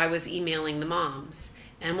 So I was emailing the moms,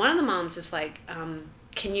 and one of the moms is like,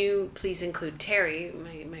 can you please include Terry,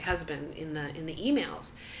 my husband, in the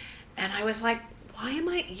emails? And I was like,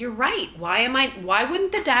 you're right. Why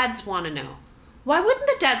wouldn't the dads want to know? Why wouldn't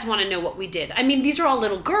the dads want to know what we did? I mean, these are all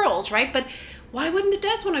little girls, right? But why wouldn't the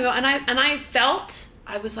dads want to go? And I felt,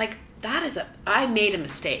 I was like, I made a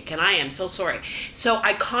mistake, and I am so sorry. So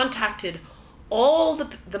I contacted all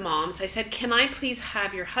the moms. I said, can I please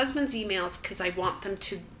have your husband's emails, because I want them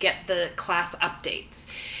to get the class updates.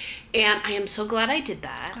 And I am so glad I did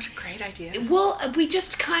that. What a great idea. Well, we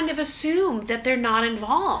just kind of assume that they're not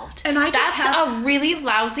involved. And that's a really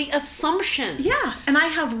lousy assumption. Yeah, and I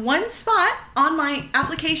have one spot on my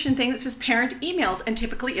application thing that says parent emails, and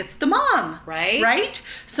typically it's the mom. Right?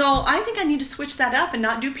 So I think I need to switch that up and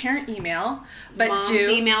not do parent email, but Mom's do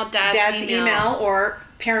email, dad's email, or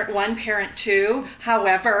parent 1, parent 2,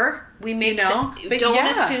 however, We make But don't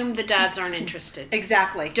assume the dads aren't interested.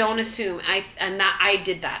 Exactly. Don't assume. I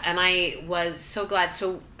did that, and I was so glad.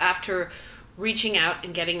 So after reaching out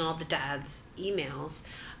and getting all the dads' emails,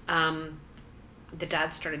 the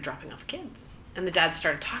dads started dropping off kids, and the dads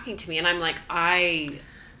started talking to me, and I'm like, and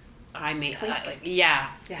I'm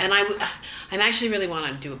actually really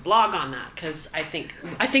want to do a blog on that, because I think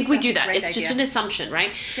we do that. It's just an assumption,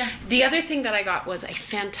 right? Yeah. The other thing that I got was a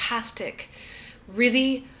fantastic,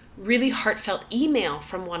 really, really heartfelt email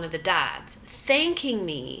from one of the dads thanking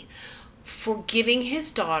me for giving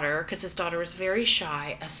his daughter, because his daughter was very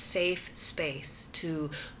shy, a safe space to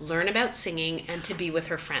learn about singing and to be with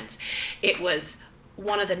her friends. It was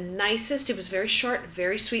one of the nicest. It was very short,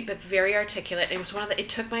 very sweet, but very articulate. It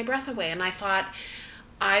took my breath away, and I thought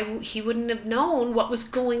he wouldn't have known what was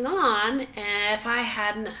going on if I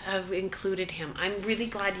hadn't have included him. I'm really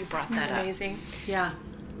glad you brought that up. Amazing. Yeah.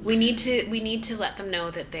 We need to let them know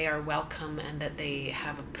that they are welcome and that they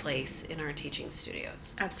have a place in our teaching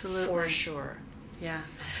studios. Absolutely. For sure. Yeah.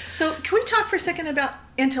 So can we talk for a second about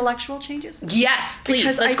intellectual changes? Yes, please.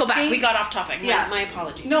 Because Let's go back. We got off topic. Yeah. My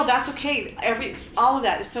apologies. No, that's okay. All of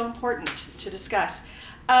that is so important to discuss.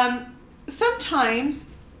 Sometimes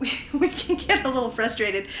we can get a little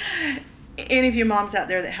frustrated. Any of you moms out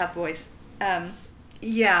there that have boys, when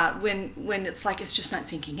it's like it's just not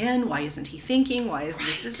sinking in. Why isn't he thinking? Why isn't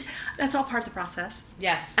this? That's all part of the process.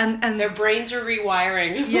 Yes. And their brains are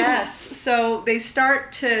rewiring. Yes. So they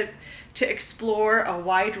start to explore a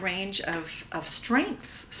wide range of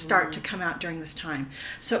strengths start to come out during this time.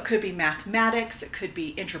 So it could be mathematics, it could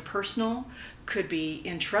be interpersonal, could be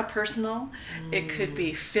intrapersonal, it could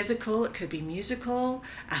be physical, it could be musical,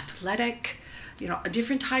 athletic,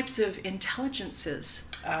 different types of intelligences,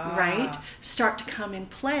 right, start to come in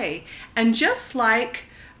play. And just like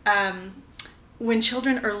when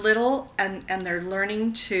children are little and they're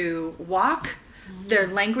learning to walk, their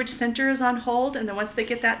language center is on hold, and then once they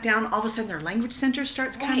get that down, all of a sudden their language center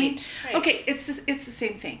starts coming. Right. Okay, it's the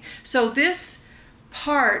same thing. So this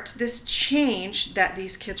change that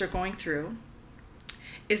these kids are going through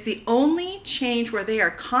is the only change where they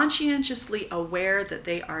are conscientiously aware that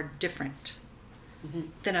they are different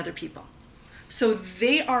than other people. So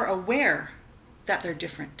they are aware that they're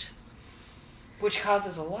different. Which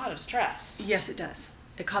causes a lot of stress. Yes, it does.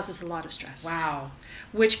 It causes a lot of stress. Wow.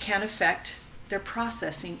 Which can affect their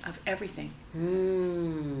processing of everything.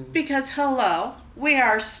 Mm. Because, we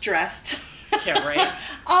are stressed. Yeah, right.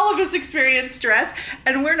 All of us experience stress,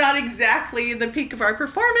 and we're not exactly in the peak of our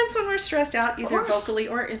performance when we're stressed out, either vocally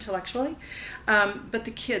or intellectually. But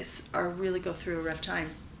the kids really go through a rough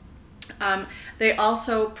time. They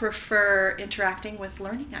also prefer interacting with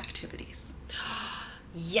learning activities.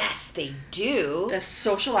 Yes, they do. The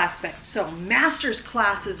social aspects. So master's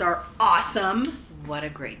classes are awesome. What a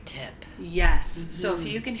great tip. Yes. Mm-hmm. So if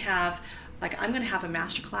you can have, I'm going to have a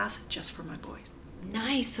master class just for my boys.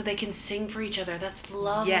 Nice. So they can sing for each other. That's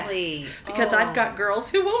lovely. Yes. Because I've got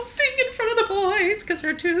girls who won't sing in front of the boys because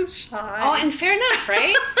they're too shy. Oh, and fair enough,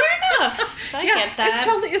 right? Fair enough. I get that.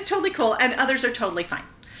 It's totally cool. And others are totally fine.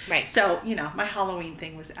 Right. So, my Halloween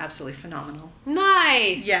thing was absolutely phenomenal.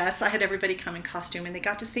 Nice. Yes, I had everybody come in costume, and they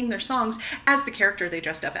got to sing their songs as the character they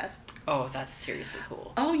dressed up as. Oh, that's seriously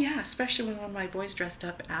cool. Oh, yeah, especially when one of my boys dressed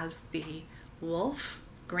up as the wolf,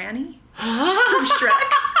 Granny, from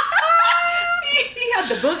Shrek. He had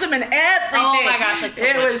the bosom and everything. Oh my gosh, that's so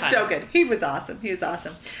much fun. It was so good. He was awesome.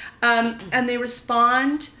 And they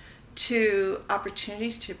respond to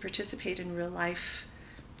opportunities to participate in real life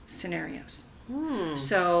scenarios.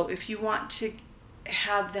 So if you want to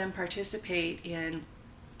have them participate in,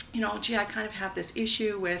 I kind of have this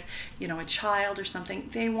issue with, a child or something,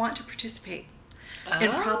 they want to participate in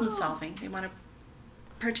problem solving. They want to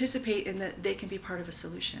participate in that they can be part of a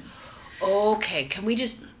solution. Okay, can we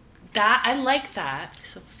I like that.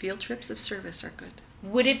 So field trips of service are good.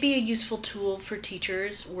 Would it be a useful tool for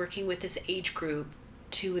teachers working with this age group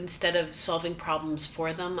to, instead of solving problems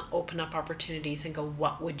for them, open up opportunities and go,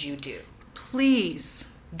 what would you do? Please.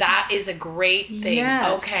 That is a great thing.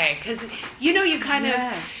 Yes. Okay, because you kind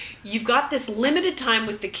of, you've got this limited time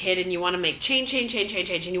with the kid and you want to make change,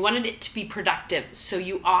 and you wanted it to be productive, so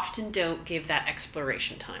you often don't give that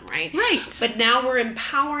exploration time, right? Right. But now we're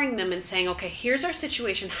empowering them and saying, okay, here's our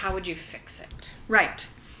situation, how would you fix it? Right.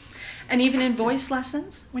 And even in voice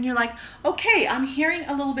lessons, when you're like, okay, I'm hearing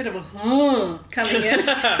a little bit of a coming in.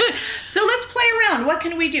 So let's play around. What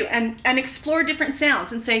can we do? And explore different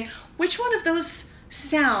sounds and say, which one of those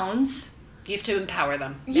sounds you have to empower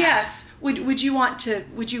them. Yes, would you want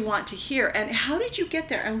to hear, and how did you get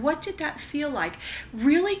there, and what did that feel like?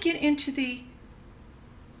 Really get into the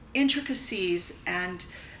intricacies and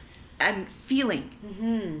and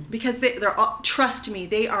feeling, because they're all, trust me,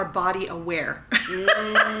 they are body aware. They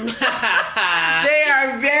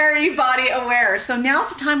are very body aware. So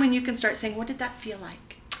now's the time when you can start saying, what did that feel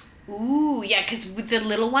like? Ooh, yeah, because with the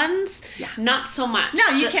little ones, not so much. No,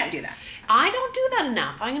 you can't do that. I don't do that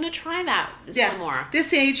enough. I'm going to try that some more.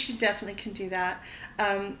 This age, you definitely can do that.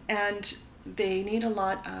 And they need a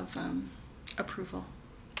lot of approval.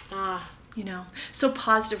 You know, so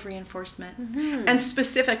positive reinforcement and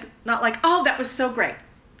specific, not like, oh, that was so great.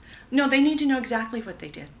 No, they need to know exactly what they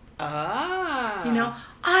did. You know,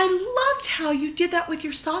 I loved how you did that with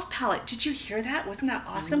your soft palette. Did you hear that? Wasn't that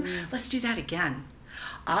awesome? Let's do that again.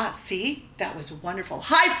 See, that was wonderful.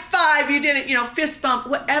 High five, you did it, you know, fist bump,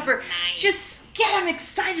 whatever. Nice. Just get them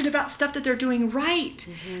excited about stuff that they're doing right,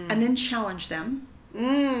 and then challenge them.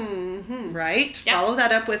 Right? Yep. Follow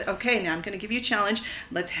that up with, okay, now I'm going to give you a challenge.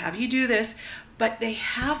 Let's have you do this. But they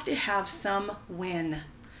have to have some win.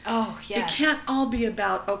 Oh, yes. It can't all be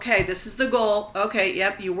about, okay, this is the goal. Okay,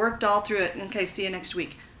 yep, you worked all through it. Okay, see you next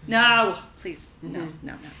week. No, please. No.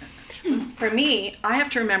 For me, I have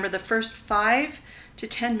to remember the first 5 to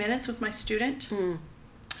 10 minutes with my student,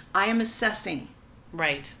 I am assessing.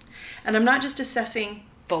 Right. And I'm not just assessing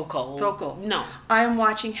vocal. No. I am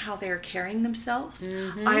watching how they are carrying themselves.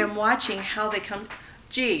 I am watching how they come.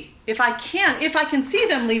 Gee, if I can see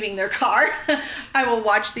them leaving their car, I will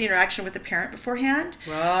watch the interaction with the parent beforehand.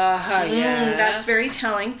 Yes. That's very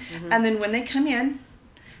telling. And then when they come in,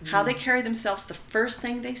 how they carry themselves, the first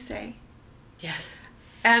thing they say. Yes.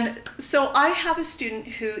 And so I have a student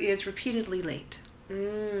who is repeatedly late.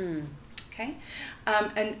 Okay?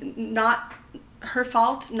 And not her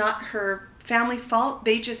fault, not her family's fault.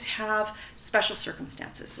 They just have special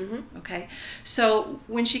circumstances. Okay? So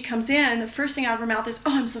when she comes in, the first thing out of her mouth is,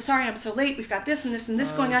 oh, I'm so sorry, I'm so late. We've got this and this and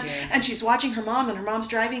this going on. Dear. And she's watching her mom, and her mom's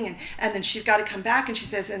driving, and then she's got to come back, and she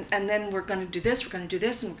says, and then we're going to do this, we're going to do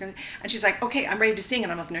this, and she's like, okay, I'm ready to sing.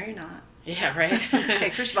 And I'm like, no, you're not. Yeah, right. Okay,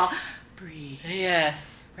 first of all, breathe.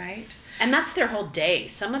 Yes. Right? And that's their whole day.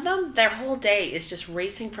 Some of them, their whole day is just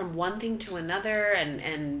racing from one thing to another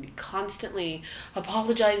and constantly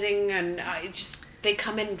apologizing, and they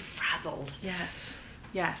come in frazzled. Yes.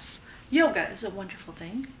 Yoga is a wonderful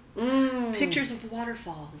thing. Pictures of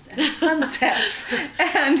waterfalls and sunsets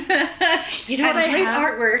and you know what I great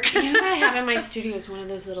have? artwork. You know what I have in my studio is one of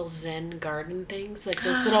those little Zen garden things, like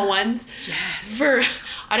those little ones. Yes.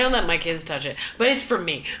 I don't let my kids touch it, but it's for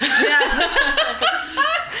me. Yes.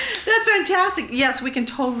 That's fantastic. Yes, we can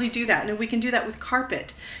totally do that. And we can do that with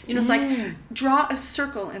carpet. You know, it's like draw a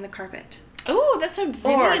circle in the carpet. Oh, that's a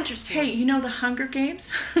really interesting. Hey, you know the Hunger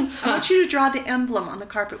Games? I want you to draw the emblem on the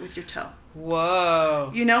carpet with your toe.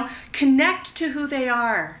 Whoa. You know, connect to who they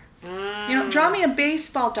are. You know, draw me a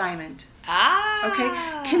baseball diamond.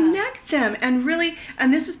 Okay, connect them and really,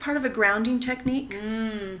 and this is part of a grounding technique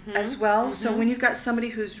as well. So when you've got somebody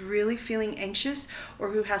who's really feeling anxious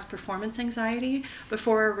or who has performance anxiety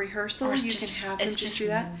before a rehearsal, you can have them just do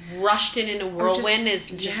that. Rushed in a whirlwind, is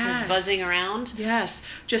just buzzing around. Yes,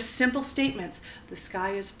 just simple statements. The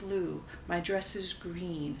sky is blue, my dress is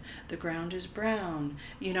green, the ground is brown.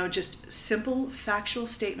 You know, just simple factual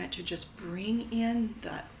statement to just bring in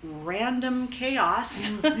that random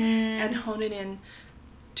chaos and hone it in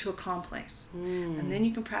to a calm place. And then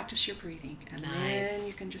you can practice your breathing, and then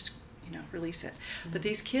you can just, you know, release it. But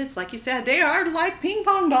these kids, like you said, they are like ping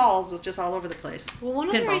pong balls, just all over the place. Well, one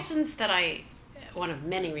of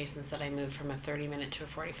many reasons that I moved from a 30-minute to a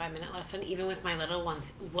 45-minute lesson, even with my little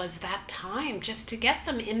ones, was that time just to get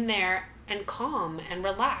them in there and calm and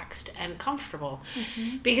relaxed and comfortable.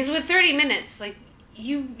 Because with 30 minutes, like,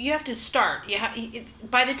 you have to start.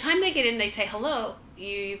 By the time they get in, they say hello.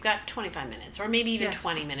 You've got 25 minutes, or maybe even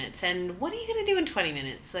 20 minutes. And what are you going to do in 20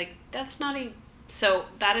 minutes? Like, that's not a... So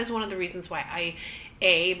that is one of the reasons why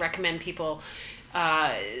I recommend people...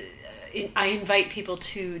 I invite people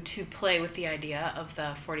to play with the idea of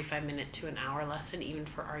the 45-minute to an hour lesson, even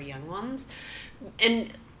for our young ones.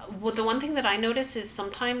 And the one thing that I notice is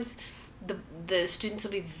sometimes the students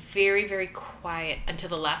will be very, very quiet until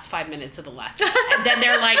the last 5 minutes of the lesson. And then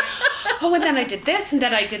they're like, oh, and then I did this, and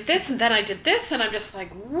then I did this, and then I did this. And I'm just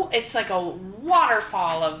like, it's like a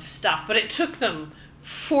waterfall of stuff. But it took them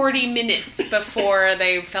 40 minutes before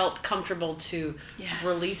they felt comfortable to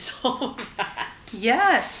release all of that.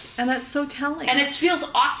 Yes, and that's so telling. And it feels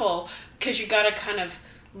awful because you got to kind of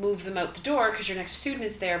move them out the door because your next student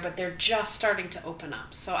is there, but they're just starting to open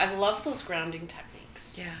up. So I love those grounding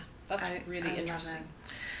techniques. Yeah. That's really interesting.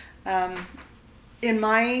 In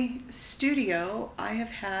my studio, I have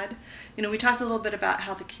had, you know, we talked a little bit about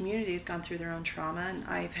how the community has gone through their own trauma, and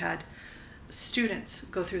I've had students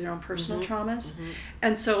go through their own personal traumas.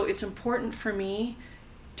 And so it's important for me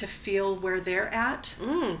to feel where they're at.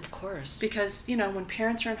 Of course. Because, you know, when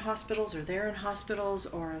parents are in hospitals or they're in hospitals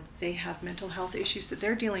or they have mental health issues that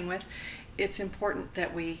they're dealing with, it's important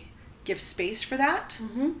that we give space for that,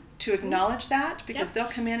 to acknowledge that, because they'll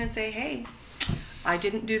come in and say, hey, I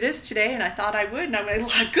didn't do this today and I thought I would, and I'm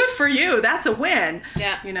like, good for you, that's a win.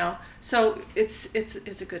 Yeah. You know, so it's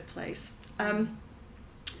a good place.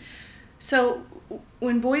 So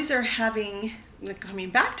when boys are having, coming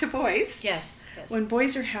back to boys, Yes. when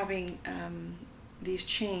boys are having these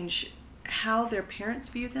change, how their parents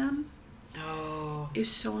view them is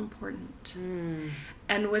so important.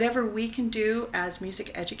 And whatever we can do as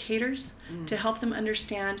music educators to help them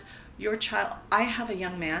understand your child. I have a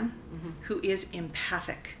young man who is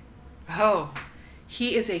empathic. Oh.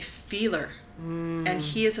 He is a feeler, and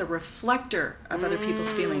he is a reflector of other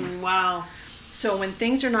people's feelings. Wow. So when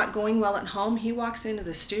things are not going well at home, he walks into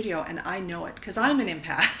the studio and I know it because I'm an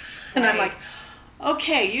empath. And I'm like,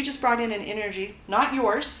 okay, you just brought in an energy, not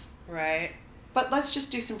yours, Right. but let's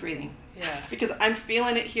just do some breathing. Yeah. Because I'm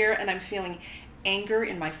feeling it here and I'm feeling anger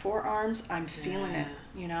in my forearms. I'm feeling it,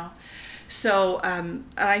 you know. So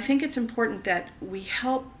I think it's important that we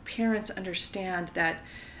help parents understand that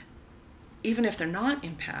even if they're not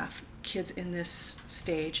empath, kids in this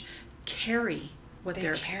stage carry what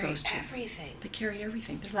they're exposed to. Everything. They carry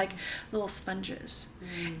everything. They're like little sponges.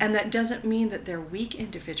 And that doesn't mean that they're weak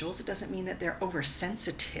individuals. It doesn't mean that they're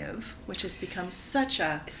oversensitive, which has become such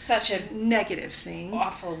a negative thing.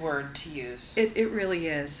 Awful word to use. It really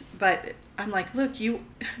is. But I'm like, look,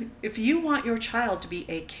 if you want your child to be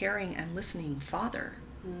a caring and listening father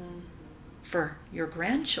for your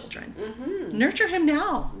grandchildren, nurture him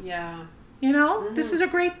now. Yeah. You know, this is a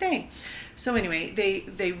great thing. So anyway,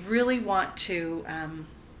 they really want to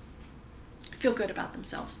feel good about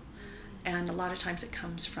themselves. And a lot of times it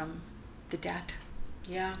comes from the dad.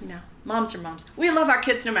 Yeah. You know, moms are moms. We love our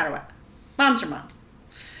kids no matter what. Moms are moms.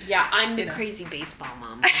 Yeah, I'm the crazy baseball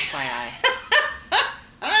mom, FYI.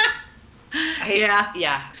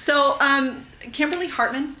 Yeah. So Kimberly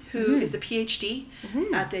Hartman, who is a PhD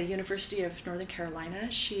at the University of Northern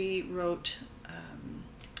Carolina, she wrote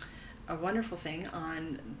a wonderful thing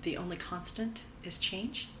on the only constant is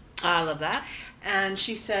change. I love that. And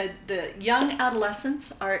she said the young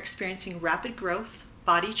adolescents are experiencing rapid growth,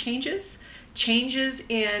 body changes, changes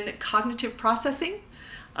in cognitive processing,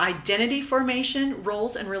 identity formation,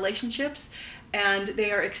 roles and relationships, and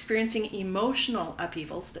they are experiencing emotional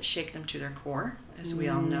upheavals that shake them to their core, as we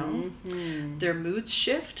all know. Their moods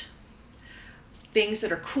shift. Things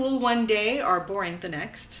that are cool one day are boring the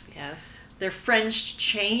next. Yes. Their friends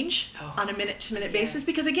change on a minute-to-minute basis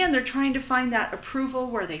because, again, they're trying to find that approval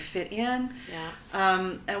where they fit in. Yeah.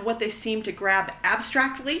 And what they seem to grab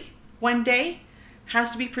abstractly one day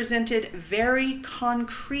has to be presented very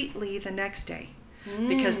concretely the next day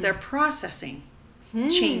because their processing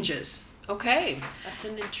changes. Okay. That's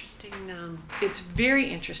an interesting... It's very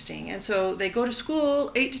interesting. And so they go to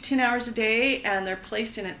school 8 to 10 hours a day and they're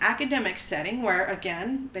placed in an academic setting where,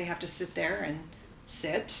 again, they have to sit there and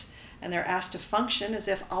sit. And they're asked to function as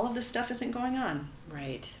if all of this stuff isn't going on.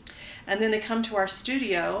 Right. And then they come to our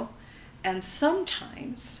studio, and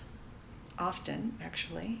sometimes, often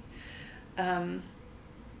actually, when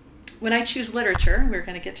I choose literature, we're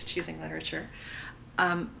going to get to choosing literature,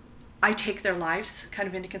 I take their lives kind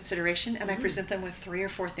of into consideration, and I present them with 3 or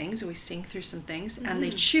 4 things, and we sing through some things, and they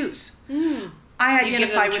choose. I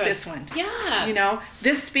identify with this one. Yes. You know,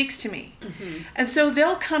 this speaks to me. And so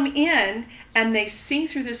they'll come in and they sing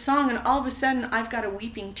through this song and all of a sudden I've got a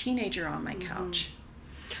weeping teenager on my couch.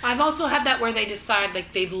 I've also had that where they decide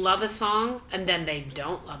like they love a song and then they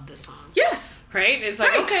don't love the song. Yes. Right? It's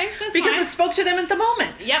like, okay, that's because fine. it spoke to them at the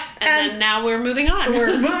moment. Yep. And then now we're moving on.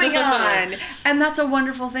 We're moving on. And that's a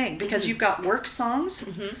wonderful thing because you've got work songs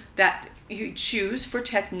that you choose for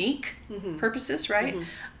technique purposes, right?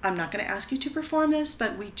 I'm not going to ask you to perform this,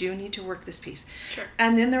 but we do need to work this piece. Sure.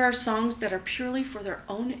 And then there are songs that are purely for their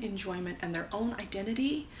own enjoyment and their own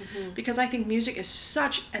identity, because I think music is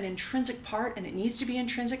such an intrinsic part, and it needs to be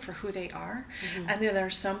intrinsic for who they are. And then there are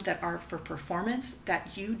some that are for performance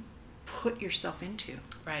that you put yourself into.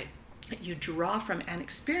 Right. That you draw from an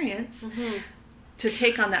experience to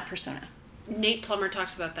take on that persona. Nate Plummer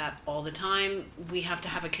talks about that all the time. We have to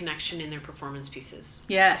have a connection in their performance pieces.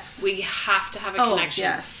 Yes. We have to have a connection.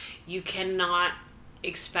 Yes. You cannot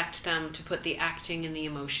expect them to put the acting and the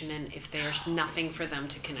emotion in if there's nothing for them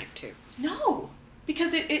to connect to. No,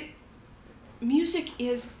 because it music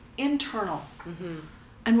is internal.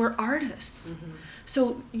 and we're artists.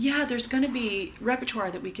 So yeah, there's going to be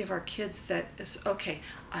repertoire that we give our kids that is, okay,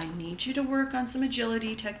 I need you to work on some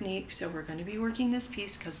agility techniques, so we're going to be working this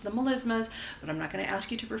piece because of the melismas, but I'm not going to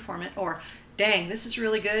ask you to perform it. Or, dang, this is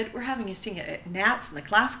really good, we're having you sing it at Nats in the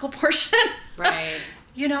classical portion. Right.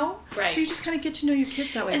 You know? Right. So you just kind of get to know your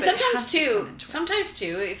kids that way. And but sometimes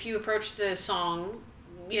too, if you approach the song,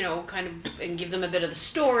 you know, kind of, and give them a bit of the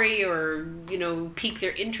story, or, you know, pique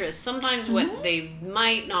their interest, sometimes what they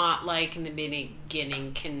might not like in the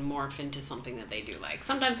beginning can morph into something that they do like.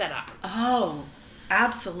 Sometimes that happens. Oh,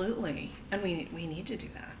 absolutely. And we need to do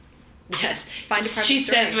that. Yes. Find a part She of the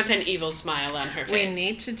story. says with an evil smile on her We face.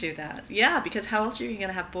 need to do that. Yeah, because how else are you going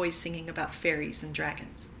to have boys singing about fairies and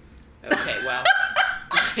dragons? Okay, well.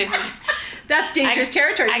 That's dangerous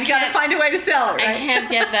territory. You got to find a way to sell it, right? I can't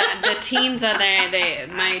get that. The teens are there.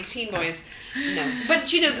 My teen boys, no.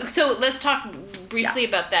 But, you know, so let's talk briefly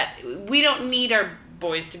about that. We don't need our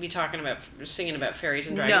boys to be singing about fairies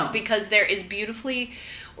and dragons, because there is beautifully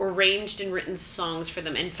arranged and written songs for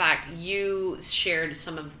them. In fact, you shared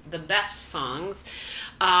some of the best songs,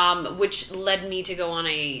 which led me to go on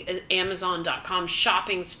a Amazon.com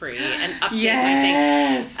shopping spree and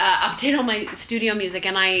update update all my studio music.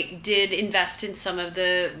 And I did invest in some of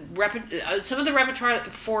the repertoire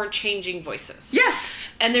for changing voices.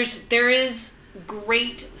 Yes, and there is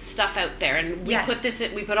great stuff out there, and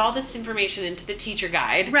we put all this information into the teacher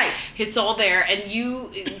guide. Right. It's all there, and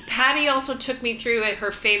Patti also took me through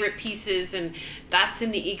her favorite pieces, and that's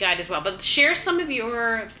in the e-guide as well. But share some of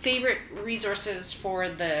your favorite resources for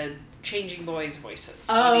the changing boys' voices.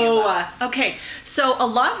 Okay. So a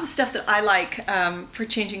lot of the stuff that I like for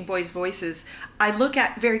changing boys' voices, I look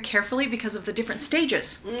at very carefully because of the different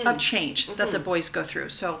stages of change that the boys go through.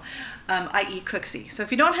 So, i.e. Cooksey. So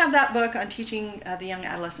if you don't have that book on teaching the young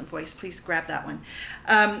adolescent voice, please grab that one.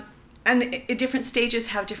 And different stages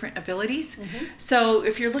have different abilities. So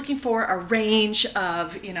if you're looking for a range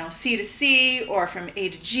of, C to C or from A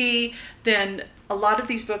to G, then a lot of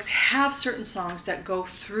these books have certain songs that go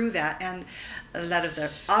through that. And a lot of the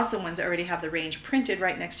awesome ones already have the range printed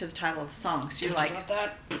right next to the title of the song. So you're like,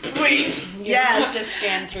 that? Sweet. Yes. Have to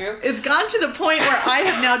scan through. It's gone to the point where I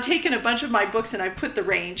have now taken a bunch of my books and I put the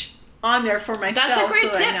range on there for myself. That's a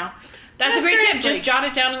great tip. That's a great tip. Just jot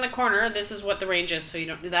it down in the corner. This is what the range is, so you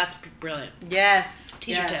don't. That's brilliant. Yes.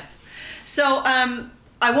 Teacher tip. So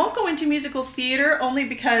I won't go into musical theater only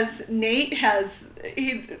because Nate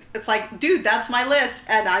it's like, dude, that's my list,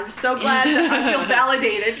 and I'm so glad that I feel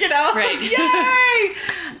validated. Right?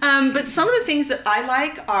 Yay! But some of the things that I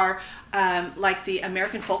like are like the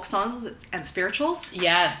American folk songs and spirituals.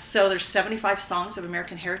 Yes. So there's 75 songs of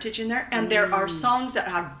American heritage in there, and there are songs that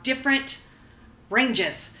have different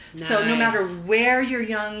ranges. Nice. So no matter where your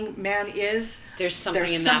young man is, there's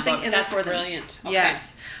something in that book. That's brilliant. Okay.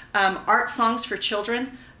 Yes. Art songs for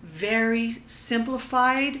children, very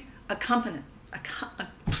simplified accompaniment.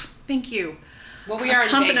 Thank you. Well, we are in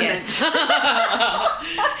Vegas. It was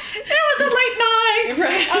a late night.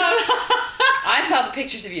 Right. I saw the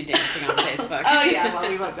pictures of you dancing on Facebook. Oh yeah, well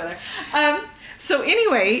we won't go there. So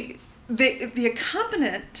anyway, the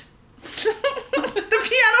accompaniment, the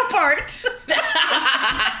piano part.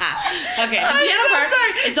 Okay, the piano part.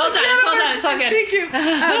 Sorry. It's all done. It's all good. Thank you.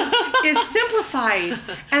 Is simplified,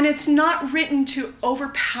 and it's not written to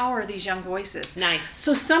overpower these young voices. Nice.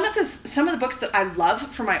 So some of the books that I love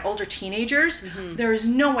for my older teenagers, there is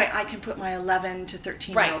no way I can put my 11 to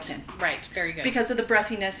 13-year-olds in. Right. Very good. Because of the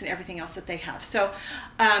breathiness and everything else that they have. So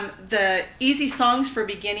the easy songs for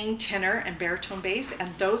beginning tenor and baritone bass,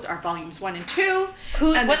 and those are volumes 1 and 2.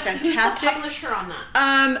 Who's the publisher on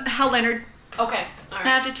that? Hal Leonard. Okay. All right. I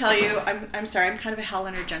have to tell you, I'm sorry, I'm kind of a Hal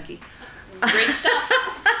Leonard junkie. Great stuff.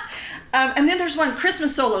 And then there's one,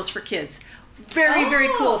 Christmas Solos for Kids. Very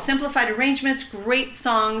cool. Simplified arrangements, great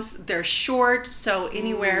songs. They're short, so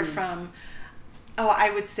anywhere from, I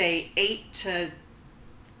would say 8 to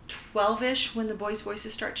 12-ish when the boys'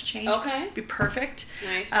 voices start to change. Okay. Be perfect.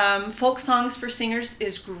 Nice. Folk songs for singers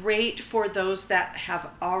is great for those that have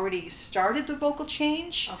already started the vocal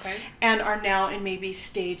change. Okay. And are now in maybe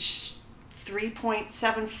stage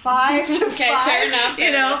 3.75 to 5. Fair enough.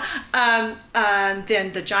 And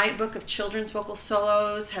then the Giant Book of Children's Vocal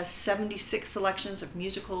Solos has 76 selections of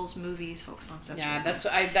musicals, movies, folk songs.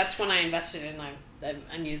 That's when I invested in.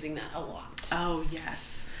 I'm using that a lot. Oh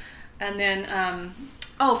yes, and then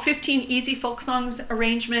 15 easy folk songs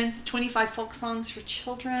arrangements, 25 folk songs for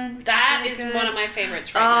children. That really is good. one of my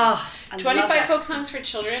favorites right now. I love 25 that. folk songs for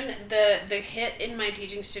children. The hit in my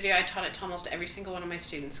teaching studio, I taught it to almost every single one of my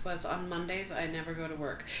students, was on Mondays I never go to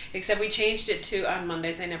work. Except we changed it to on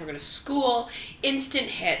Mondays I never go to school. Instant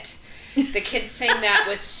hit. The kids sang that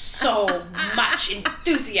with so much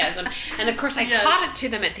enthusiasm. And of course I taught it to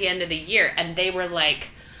them at the end of the year, and they were like,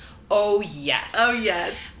 oh yes. Oh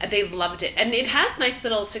yes. They loved it. And it has nice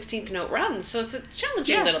little 16th note runs, so it's a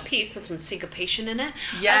challenging little piece. There's some syncopation in it.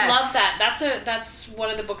 Yes. I love that. That's one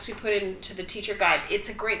of the books we put into the teacher guide. It's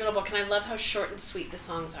a great little book, and I love how short and sweet the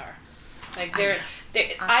songs are. Like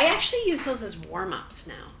I actually use those as warm-ups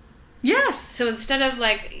now. Yes. So instead of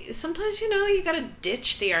like, sometimes, you gotta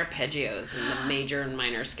ditch the arpeggios and the major and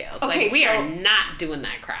minor scales. Okay, we are not doing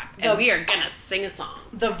that crap. And we are gonna sing a song.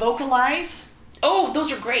 The vocalize. Oh,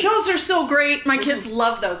 those are great. Those are so great. My kids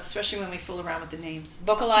love those, especially when we fool around with the names.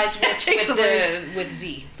 Vocalize with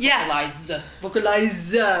Z. Yes.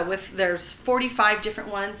 Vocalize with, there's 45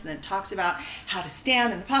 different ones, and then it talks about how to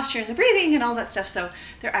stand and the posture and the breathing and all that stuff. So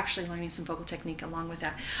they're actually learning some vocal technique along with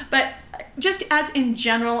that. But just as in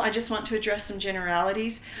general, I just want to address some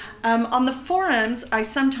generalities. On the forums, I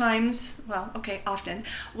sometimes, often,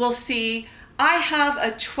 will see, I have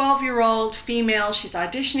a 12-year-old female, she's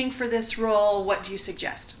auditioning for this role, what do you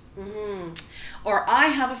suggest? Mm-hmm. Or I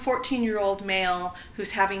have a 14-year-old male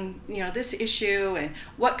who's having, this issue, and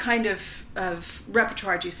what kind of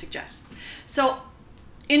repertoire do you suggest? So,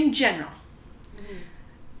 in general,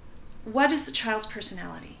 what is the child's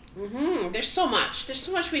personality? Mm-hmm. There's so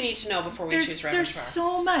much we need to know before we choose repertoire. There's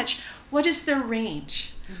so much. What is their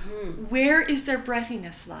range? Mm-hmm. Where is their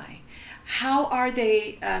breathiness lie? How are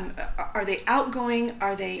they? Are they outgoing?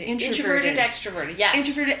 Are they introverted? Introverted, extroverted. Yes.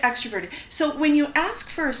 Introverted, extroverted. So when you ask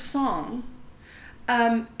for a song,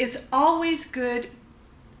 it's always good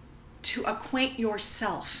to acquaint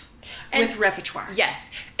yourself with repertoire.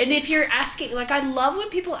 Yes. And if you're asking, I love when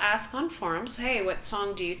people ask on forums, hey, what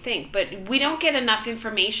song do you think? But we don't get enough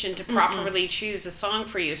information to properly choose a song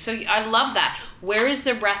for you. So I love that. Where is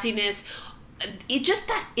their breathiness? Just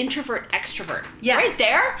that introvert extrovert. Yes. Right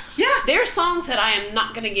there. Yeah. There are songs that I am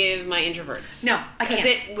not going to give my introverts. No, I can't. Because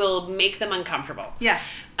it will make them uncomfortable.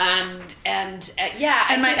 Yes. And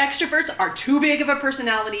my extroverts are too big of a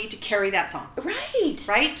personality to carry that song. Right.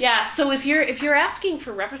 Right? Yeah. So if you're asking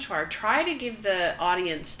for repertoire, try to give the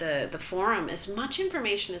audience, the forum, as much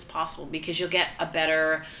information as possible, because you'll get a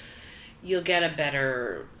better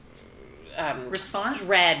response?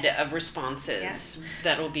 Thread of responses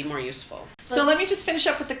that will be more useful. So let me just finish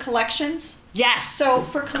up with the collections. Yes. So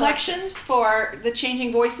for collections for the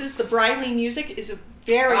changing voices, the Briley music is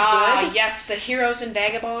very good. Yes, the Heroes and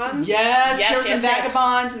Vagabonds. Yes, Heroes and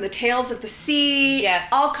Vagabonds and the Tales of the Sea. Yes.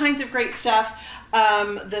 All kinds of great stuff.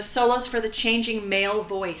 The solos for the changing male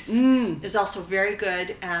voice is also very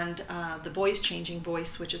good, and the boy's changing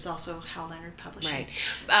voice, which is also Hal Leonard Publishing.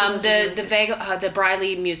 Right. So the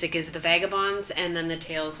Briley music is the Vagabonds, and then the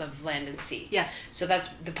Tales of Land and Sea. Yes. So that's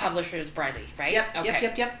the publisher is Briley, right? Yep.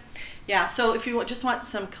 Okay. Yep. Yeah. So if you just want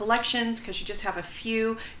some collections, because you just have a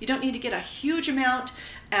few, you don't need to get a huge amount,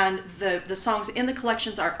 and the songs in the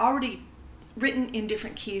collections are already written in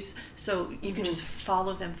different keys, so you can just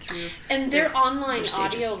follow them through. And their online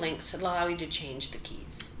audio links allow you to change the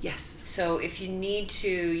keys. Yes. So if you need to,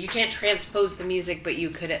 you can't transpose the music, but you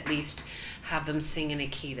could at least have them sing in a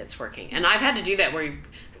key that's working. And I've had to do that where you've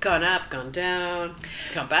gone up, gone down,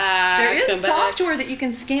 come back. There is software that you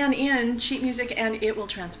can scan in sheet music and it will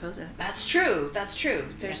transpose it. That's true.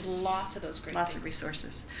 There's lots of those great Lots things. of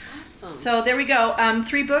resources. Awesome. So there we go.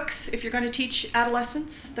 3 books if you're going to teach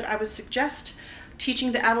adolescents that I would suggest.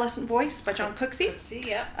 Teaching the Adolescent Voice by John Cooksey.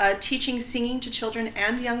 Teaching Singing to Children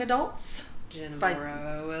and Young Adults Jenna by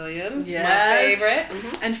Barrow Williams, yes. my favorite.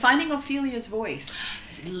 Mm-hmm. And Finding Ophelia's Voice.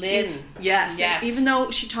 Lynn. Yes. And even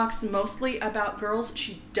though she talks mostly about girls,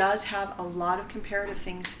 she does have a lot of comparative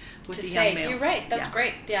things with the young males. You're right. That's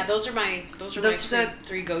great. Yeah, those are my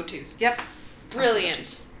three go-tos. Yep.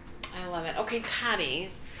 Brilliant. I love it. Okay,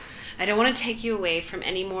 Patti, I don't want to take you away from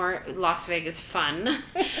any more Las Vegas fun,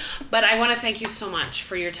 but I want to thank you so much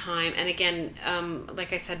for your time. And again,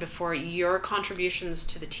 like I said before, your contributions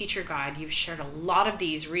to the teacher guide, you've shared a lot of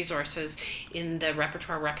these resources in the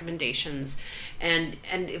repertoire recommendations, and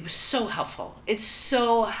it was so helpful. It's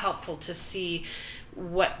so helpful to see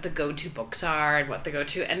what the go-to books are and what the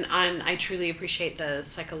go-to, and I truly appreciate the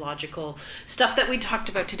psychological stuff that we talked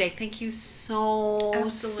about today. Thank you so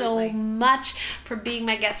much for being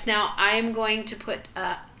my guest. Now I am going to put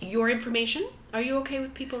your information. Are you okay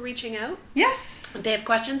with people reaching out? Yes. If they have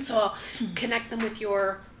questions, so I'll connect them with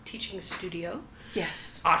your teaching studio.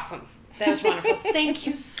 Yes. Awesome. That was wonderful. Thank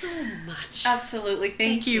you so much. Absolutely.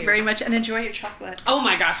 Thank you very much. And enjoy your chocolate. Oh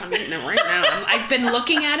my gosh, I'm eating it right now. I've been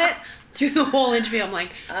looking at it through the whole interview. I'm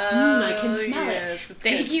like, I can smell it.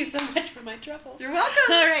 Thank you so much for my truffles. You're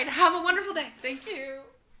welcome. All right. Have a wonderful day. Thank you.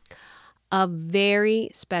 A very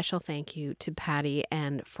special thank you to Patti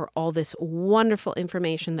and for all this wonderful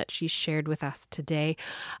information that she shared with us today.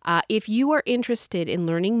 If you are interested in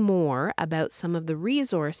learning more about some of the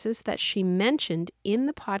resources that she mentioned in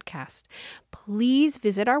the podcast, please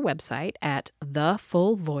visit our website at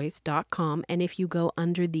thefullvoice.com. And if you go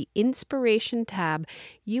under the Inspiration tab,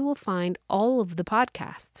 you will find all of the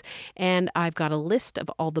podcasts. And I've got a list of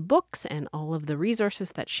all the books and all of the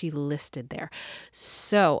resources that she listed there.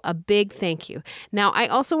 So a big thank you. Now, I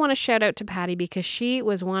also want to shout out to Patti because she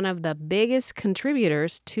was one of the biggest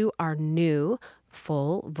contributors to our new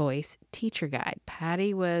Full Voice Teacher Guide.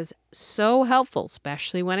 Patti was so helpful,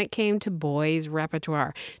 especially when it came to boys'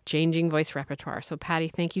 repertoire, changing voice repertoire. So Patti,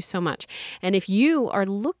 thank you so much. And if you are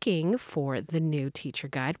looking for the new teacher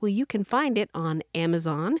guide, well, you can find it on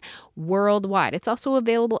Amazon worldwide. It's also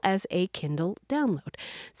available as a Kindle download.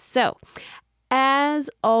 So, as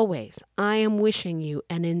always, I am wishing you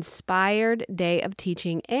an inspired day of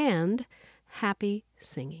teaching and happy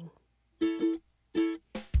singing.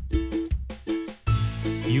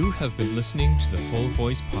 You have been listening to the Full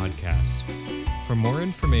Voice Podcast. For more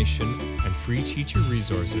information and free teacher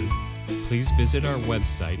resources, please visit our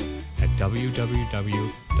website at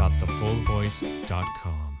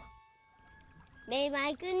www.thefullvoice.com. May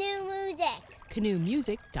my canoe music.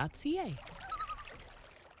 canoemusic.ca.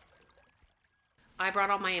 I brought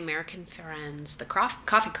all my American friends the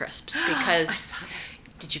coffee crisps because...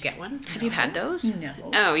 Did you get one? Have you had those? No.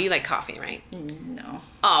 Oh, you like coffee, right? No.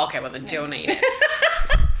 Oh, okay. Well, then donate it.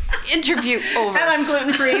 Interview over. And I'm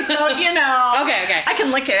gluten-free, so, you know. Okay. I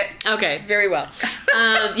can lick it. Okay, very well.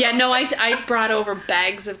 I brought over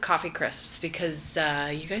bags of coffee crisps because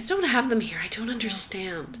you guys don't have them here. I don't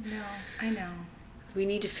understand. No, I know. We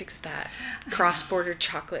need to fix that. Cross-border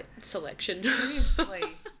chocolate selection. Seriously.